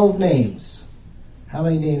are 12 names. How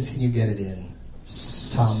many names can you get it in,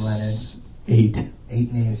 Tom Lennon? 8.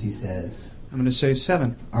 8 names, he says. I'm going to say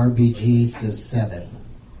 7. RBG says 7.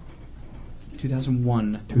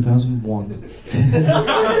 2001. 2001.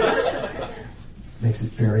 Makes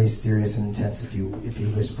it very serious and intense if you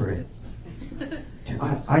whisper it.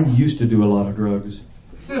 I used to do a lot of drugs.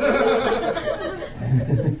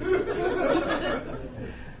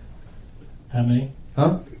 How many?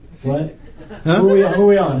 Huh? What? Huh? Who are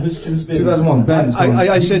we on? Who's bidding? 2001. Ben's going.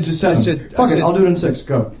 I You said- just I 7. said- Fuck I it, said- I'll do it in 6.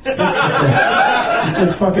 Go. 6, he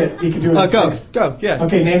says, fuck it, you can do it in Go, 6. yeah.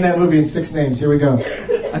 Okay, name that movie in 6 names. Here we go.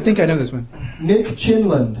 I think I know this one. Nick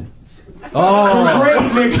Chinland. Oh,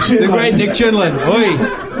 Great Nick Chinland. the great Nick Chinland.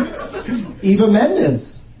 Oi. Eva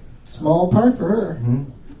Mendes. Small part for her. Hmm?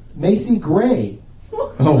 Macy Gray.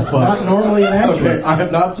 Oh, fuck. Not normally an actress. Okay, I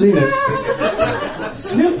have not seen it.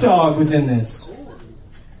 Snoop Dogg was in this.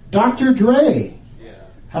 Dr. Dre.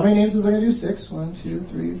 How many names was I going to do? 6? 1, 2,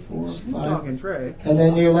 3, 4, 5. and Trey. And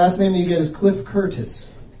then your last name that you get is Cliff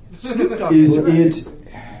Curtis. Is it...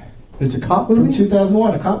 It's a cop From movie?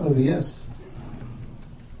 2001, a cop movie, yes.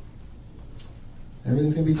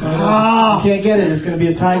 Everything's going to be tied up. You can't get it. It's going to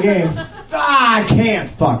be a tie game. I can't.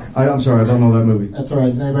 Fuck. I'm sorry, I don't know that movie. That's all right.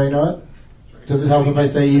 Does anybody know it? Does it help if I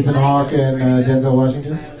say Ethan Hawke and Denzel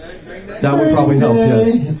Washington? That would probably help,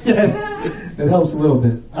 yes. Yes. It helps a little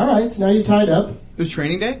bit. All right, so now you're tied up. It was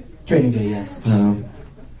Training Day? Training Day, yes. No.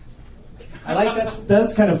 I like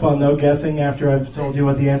that's kind of fun, though, guessing after I've told you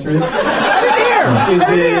what the answer is. I didn't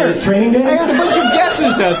hear. Is it Training Day? I heard a bunch of guesses.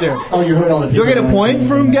 guesses out there. Oh, you heard all the people. You'll get a that point said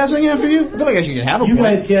from it. guessing after you? I feel like I should have a You point.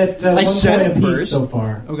 guys get I 1 said point it apiece first. so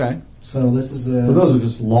far. Okay. So this is But those are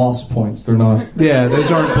just lost points. They're not. Yeah, those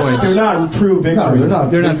aren't points. they're not true victory. No, they're not.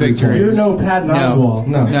 They're not victories. You're no Patton Oswalt,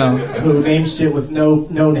 No. who names shit with no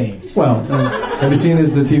names. Well, have you seen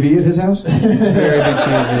the TV at his house? Very big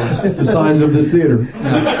TV. It's the size of this theater.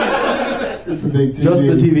 It's a big TV. Just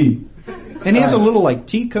the TV. And he has a little like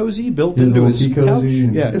tea cozy built His into little his tea couch. cozy.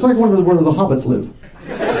 Yeah, It's like where the hobbits live.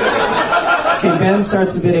 Okay, Ben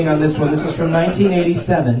starts the bidding on this one. This is from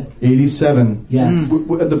 1987. 87. Yes.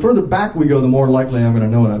 The further back we go, the more likely I'm going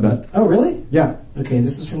to know it, I bet. Oh, really? Yeah. Okay,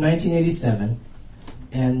 this is from 1987,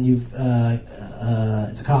 and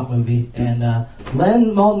it's a cop movie, and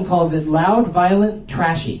Len Malton calls it loud, violent,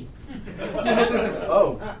 trashy.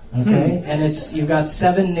 Oh. Okay, and you've got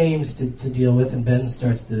 7 names to deal with, and Ben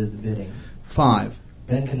starts the bidding. 5.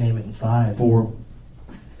 Ben can name it in 5. 4.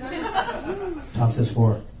 Tom says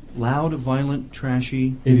 4. Loud, violent,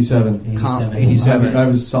 trashy. 87. 87. 87. I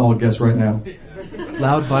have a solid guess right now.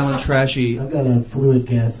 Loud, violent, trashy. I've got a fluid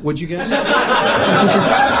guess. What'd you guess?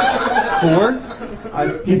 4?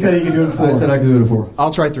 He said he could do it in 4. I said I could do it at 4.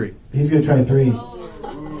 I'll try 3. He's going to try 3.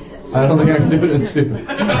 I don't think I can do it in 2.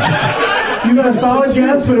 You got a solid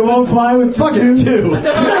guess, but it won't fly with 2? 2,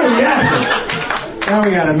 yes! Now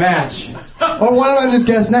we got a match. Or why don't I just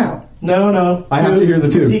guess now? No. I have to hear the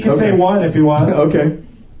 2. He can say 1 if he wants. Okay.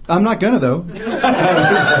 I'm not gonna though. You're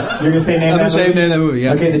going to say name I'm that gonna say movie? name that movie.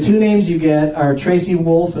 Yeah. Okay, the 2 names you get are Tracy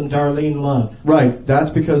Wolfe and Darlene Love. Right. That's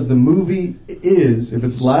because the movie is, if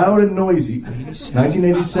it's loud and noisy,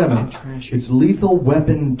 1987, it's Lethal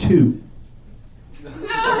Weapon 2.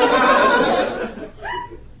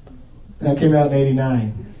 That came out in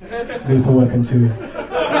 89. Lethal Weapon 2.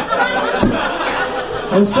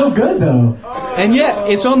 It was so good, though. And yet,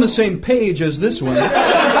 it's on the same page as this one.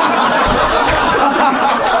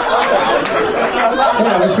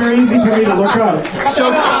 Yeah, it was very easy for me to look up.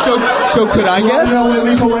 So could I You guess? know when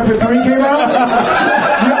Lethal Weapon 3 came out?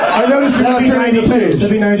 I noticed you're not turning the page. That'd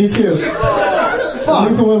be 92.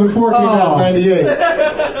 Lethal Weapon 4 came out in 98.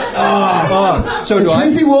 So And do I?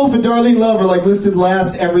 Tracy Wolfe and Darlene Love are like listed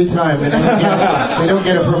last every time. They don't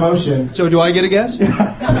get a promotion. So do I get a guess?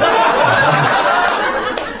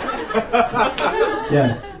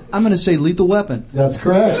 Yes. I'm gonna say Lethal Weapon. That's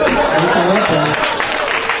correct. Lethal Weapon.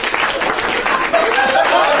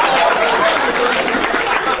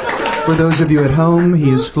 For those of you at home, he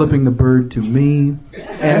is flipping the bird to me.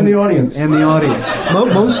 And the audience. And the audience.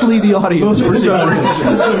 Mostly the audience. For some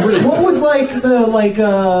reason. What was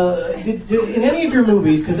in any of your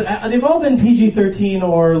movies, because they've all been PG-13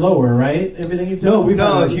 or lower, right? Everything you've done? No, we've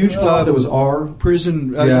had a huge flop that was R.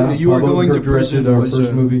 Prison. Yeah, You Are Bob Going to Odenkirk directed Prison our was first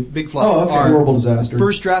a movie. big flop. Oh, okay. R. Horrible disaster.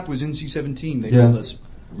 First draft was NC-17, they Yeah. told us.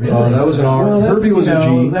 That was an R. Well, that's, Herbie was a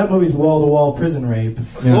G. That movie's wall-to-wall prison rape.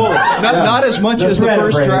 Yeah. Oh, not as much The as the threat of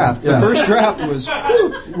first rape. draft. Yeah. The first draft was...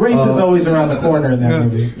 Rape is always around the corner in that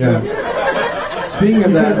movie. Yeah. Speaking of You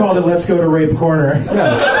could have that, called it "Let's Go to Rape Corner" it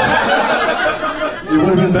would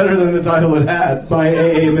have been better than the title it had. by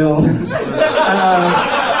A.A. Milne.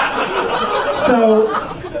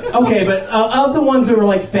 Okay, but of the ones that were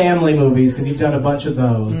like family movies, because you've done a bunch of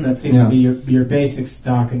those, that seems to be your basic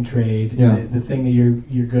stock and trade. Yeah. The thing that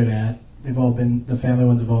you're good at. The family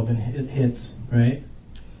ones have all been hits, right?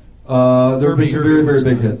 There have been some very, very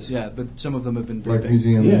big hits. Yeah, but some of them have been very Like big.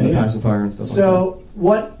 Museum Yeah, and The yeah. Pacifier and stuff So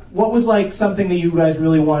what was like something that you guys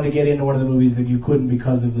really wanted to get into one of the movies that you couldn't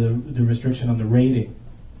because of the restriction on the rating?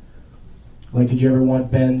 Like, did you ever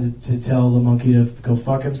want Ben to tell the monkey to go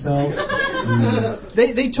fuck himself?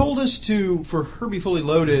 They told us for Herbie Fully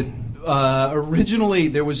Loaded, originally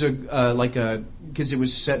there was because it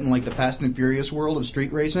was set in like the Fast and Furious world of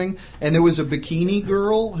street racing, and there was a bikini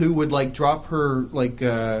girl who would like drop her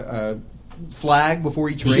flag before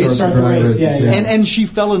each race. Start the race, yeah. And she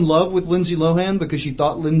fell in love with Lindsay Lohan because she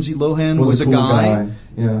thought Lindsay Lohan was a cool guy.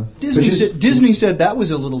 Yeah. Disney said that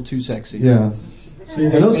was a little too sexy. Yeah. So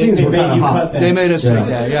And those scenes were kind of hot. They made us take Yeah.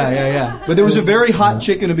 that, yeah. But there was a very hot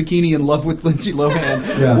chick in a bikini in love with Lindsay Lohan.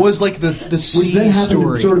 Yeah. Was like the Which C then happened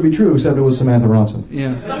story. to sort of be true, except it was Samantha Ronson.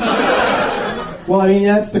 Yeah. Well, I mean,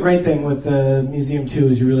 that's the great thing with the Museum 2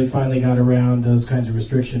 is you really finally got around those kinds of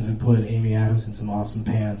restrictions and put Amy Adams in some awesome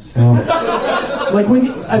pants. Like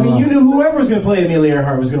you knew whoever was going to play Amelia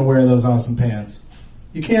Earhart was going to wear those awesome pants.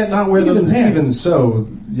 You can't not wear those pants. Even so,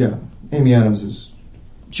 yeah, Amy Adams is.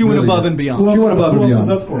 She went really above good. and beyond. Who else, She went above and who else beyond.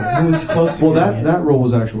 was up for it? Who was close to Well, getting it? that role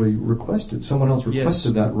was actually requested. Someone else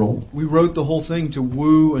requested that role. We wrote the whole thing to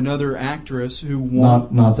woo another actress who won.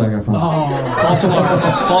 Not Zac Efron. False alarm.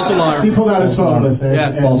 False alarm. He pulled out his phone, listeners,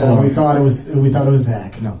 Yeah, and false alarm. we thought it was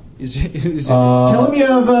Zach. No. Tell him you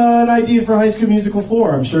have an idea for High School Musical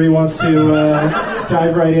 4. I'm sure he wants to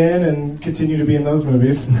dive right in and continue to be in those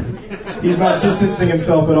movies. He's not distancing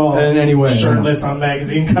himself at all. In any way. Shirtless on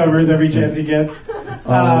magazine covers every chance he gets.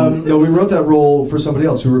 No, we wrote that role for somebody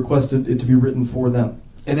else who requested it to be written for them.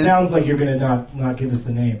 It sounds like you're going to not give us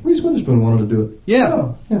the name. Reese Witherspoon wanted to do it. Yeah.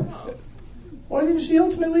 Oh. Yeah. Why didn't she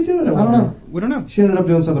ultimately do it? I don't know. We don't know. She ended up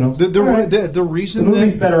doing something else. The reason the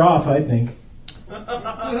movie's better off, I think.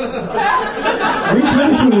 Reese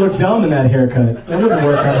Witherspoon would look dumb in that haircut. That wouldn't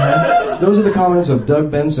work on her. Those are the comments of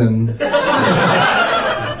Doug Benson.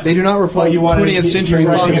 They do not reflect 20th century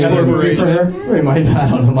Fox Corporation. It might, I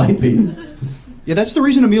don't know, might be. Yeah, that's the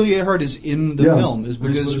reason Amelia Earhart is in the film, is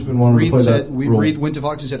because Reed went to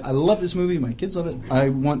Fox and said, I love this movie, my kids love it, I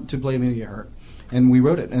want to play Amelia Earhart. And we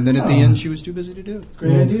wrote it. And then at the end, she was too busy to do it.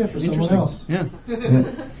 Great idea for someone else. Yeah.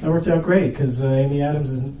 That worked out great, because Amy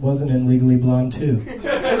Adams wasn't in Legally Blonde 2. This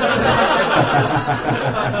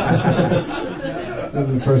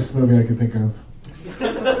is the first movie I could think of.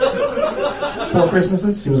 Four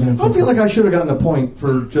Christmases? She wasn't in I feel like I should have gotten a point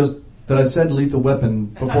for just that I said Lethal Weapon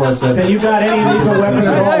before I said... That you got any Lethal Weapon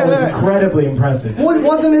at all was incredibly impressive.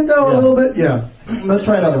 Wasn't it, though, a little bit? Yeah. Let's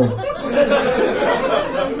try another one.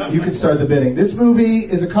 You can start the bidding. This movie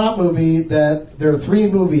is a cop movie that... There are 3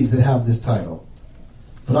 movies that have this title.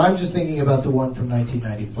 But I'm just thinking about the one from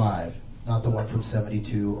 1995, not the one from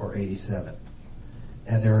 72 or 87.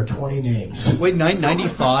 And there are 20 names. Wait,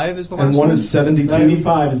 95 is the last one? And one is 72?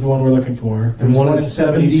 95 is the one we're looking for. And one is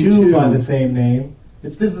 72 by the same name.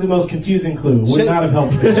 This is the most confusing clue. Would not have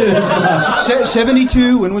helped me.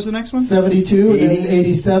 72, when was the next one? 72, and then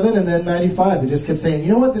 87, and then 95. They just kept saying,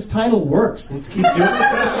 you know what, this title works. Let's keep doing it.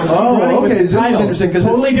 Oh, okay, this is interesting, because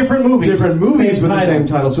totally different movies. Different movies with the same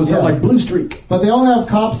title, so it's not like Blue Streak. But they all have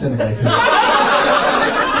cops in it, I think.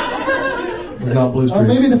 It's not Blue Streak. Or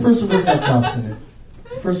maybe the first one doesn't have cops in it.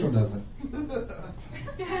 The first one doesn't.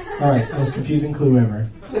 All right, most confusing clue ever.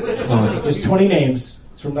 There's 20 names.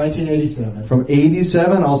 It's from 1987. From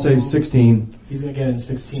 87, I'll say 16. He's going to get it in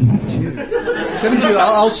 16. 72,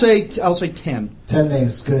 I'll say 10. 10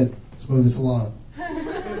 names, good. Let's move this along.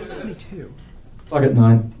 22. Fuck it,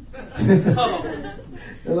 9. I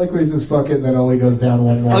like when he says fuck it and then only goes down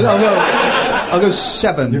one more. I'll go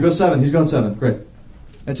 7. You go 7. He's going 7. Great.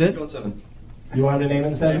 That's it? He's going 7. You wanted to name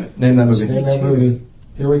it 7? Name that movie. Name that movie.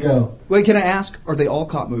 Here we go. Wait, can I ask, are they all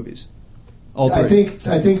cop movies? All 3?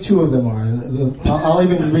 I think 2 of them are. I'll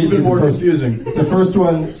even read Even more confusing. The first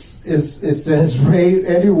one it says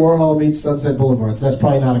Andy Warhol meets Sunset Boulevard. So that's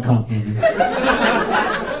probably not a cop movie.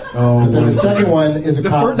 Oh, but then the second one is a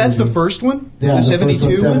cop movie. That's the first one? Yeah, the 72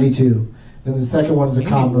 one? 72. Then the second one is a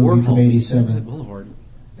cop movie from 87. Sunset Boulevard.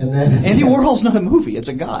 And then Andy Warhol's not a movie; it's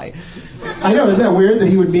a guy. I know. Isn't that weird that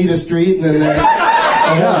he would meet a street and then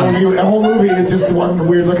a whole movie is just one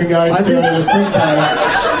weird-looking guy sitting at a street sign.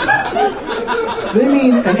 They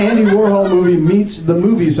mean an Andy Warhol movie meets the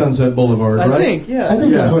movie Sunset Boulevard, right? I think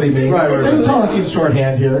that's what he means. Right. They're talking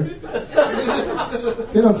shorthand here.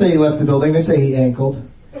 They don't say he left the building. They say he ankled.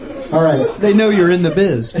 All right. They know you're in the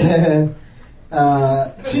biz.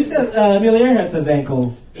 She said, Amelia Earhart says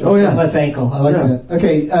ankles. Oh, yeah. Let's ankle. I like that.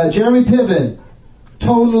 Okay, Jeremy Piven,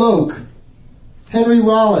 Tone Loc, Henry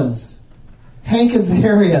Rollins, Hank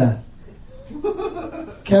Azaria,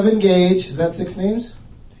 Kevin Gage. Is that 6 names?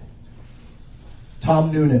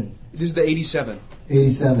 Tom Noonan. This is the 87.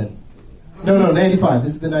 87. No, 95.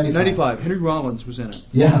 This is the 95. 95. Henry Rollins was in it.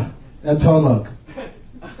 Yeah, and Tone Loc.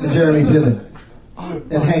 And Jeremy Piven.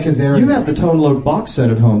 And Hank Azaria. You have the Tone Loc box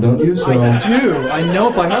set at home, don't you? So. I do. I know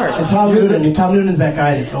it by heart. And Tom Noonan. Tom Noonan's that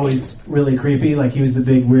guy that's always really creepy. Like, he was the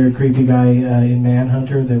big, weird, creepy guy in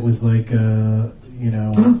Manhunter that was like,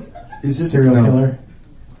 Is this serial killer.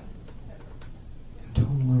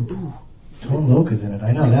 Tone Loc. Tone Loc is in it.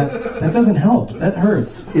 I know. That doesn't help. That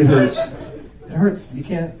hurts. It hurts. It hurts. You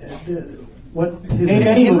can't... Name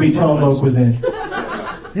any movie Tone Loc was in.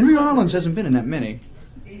 Henry Rollins hasn't been in that many.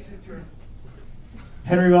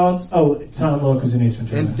 Henry Rollins? Oh, Tom Loc was in Ace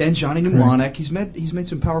Ventura. And Johnny Mnemonic. He's made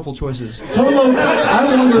some powerful choices. Tone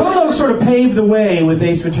Loc sort of paved the way with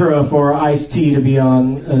Ace Ventura for Ice-T to be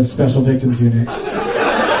on a Special Victims Unit.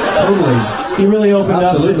 Totally. He really opened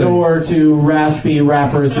up the door to raspy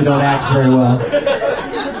rappers who don't act very well.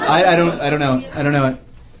 I don't know it.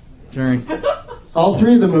 Sorry. All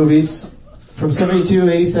 3 of the movies from 72,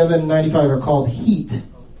 87, 95 are called Heat.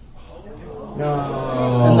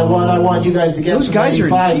 And the one I want you guys to guess from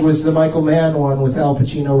 95 was the Michael Mann one with Al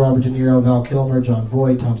Pacino, Robert De Niro, Val Kilmer, John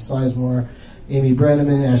Voight, Tom Sizemore, Amy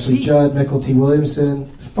Brenneman, Ashley Judd, Michael T. Williamson.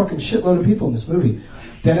 There's a fucking shitload of people in this movie.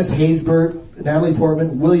 Dennis Haysbert, Natalie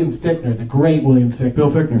Portman, William Fichtner, the great William Fichtner.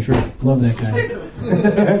 Bill Fichtner, sure. Love that guy.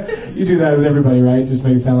 You do that with everybody, right? Just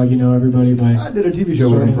make it sound like you know everybody by... I did a TV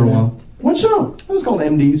show with him for a while. What show? It was called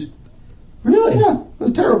MDs. Really? Yeah, it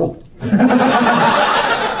was terrible.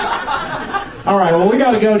 All right, well, we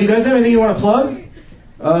got to go. Do you guys have anything you want to plug?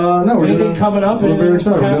 No, we're anything coming up? We're very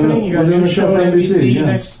excited. Happening? You got a new show at NBC yeah.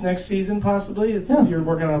 next season, possibly. You're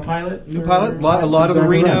working on a pilot. New pilot. A lot of the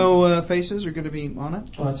Reno faces are going to be on it.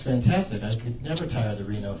 Oh, that's fantastic! I could never tire of the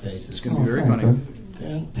Reno faces. It's going to be very funny.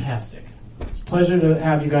 Fantastic. It's a pleasure to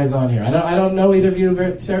have you guys on here. I don't know either of you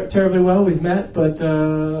very terribly well. We've met, but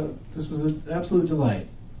this was an absolute delight.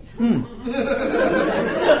 You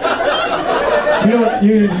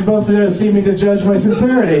both seeming to judge my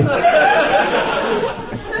sincerity.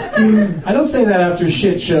 I don't say that after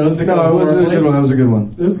shit shows. No, it was a good one. That was a good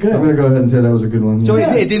one. It was good. I'm going to go ahead and say that was a good one. So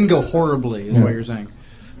it didn't go horribly, is what you're saying.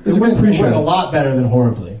 It went a lot better than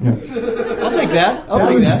horribly. Yeah. I'll take that. I'll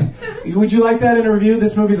take that. Would you like that in a review?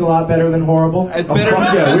 This movie's a lot better than horrible. It's better.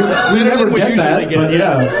 We never get that, but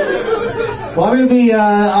yeah. Well, I'm going to be,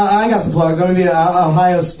 I got some plugs. I'm going to be at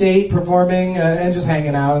Ohio State performing and just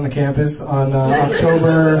hanging out on the campus on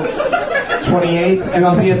October 28th. And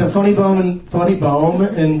I'll be at the Funny Bone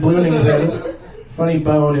in Bloomington. Funny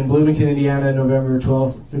Bone in Bloomington, Indiana, November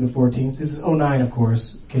 12th through the 14th. This is 09, of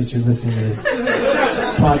course, in case you're listening to this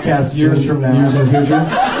podcast years from now. Years in the future.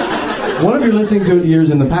 What if you're listening to it years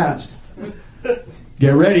in the past?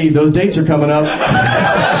 Get ready, those dates are coming up.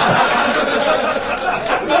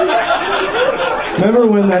 Remember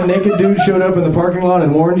when that naked dude showed up in the parking lot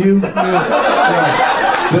and warned you?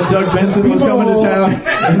 That Doug Benson was coming to town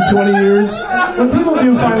in 20 years? When people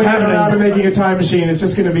do finally get around to making a time machine, it's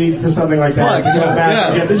just going to be for something like that. To go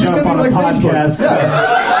back and get the jump on a podcast.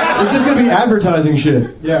 Yeah. It's just going to be advertising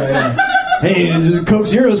shit. Yeah. Hey, Coke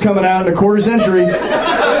Zero's coming out in a quarter century.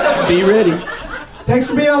 Be ready. Thanks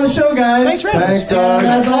for being on the show, guys. Thanks, Doug. And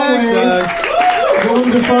as always,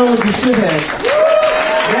 Willem Dafoe is the shithead.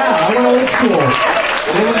 Yeah, I went old school.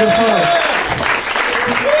 Willem Dafoe.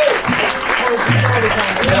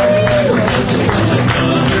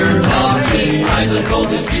 Eyes of gold,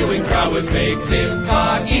 his viewing prowess makes him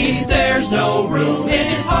cocky. There's no room in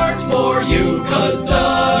his heart for you, 'cause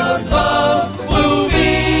Doug loves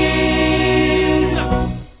movies.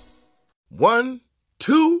 1,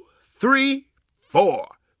 2, 3, 4.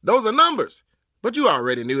 Those are numbers, but you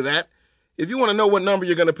already knew that. If you want to know what number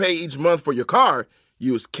you're going to pay each month for your car,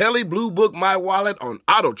 use Kelley Blue Book My Wallet on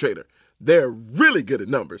Auto Trader. They're really good at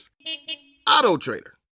numbers. Auto Trader.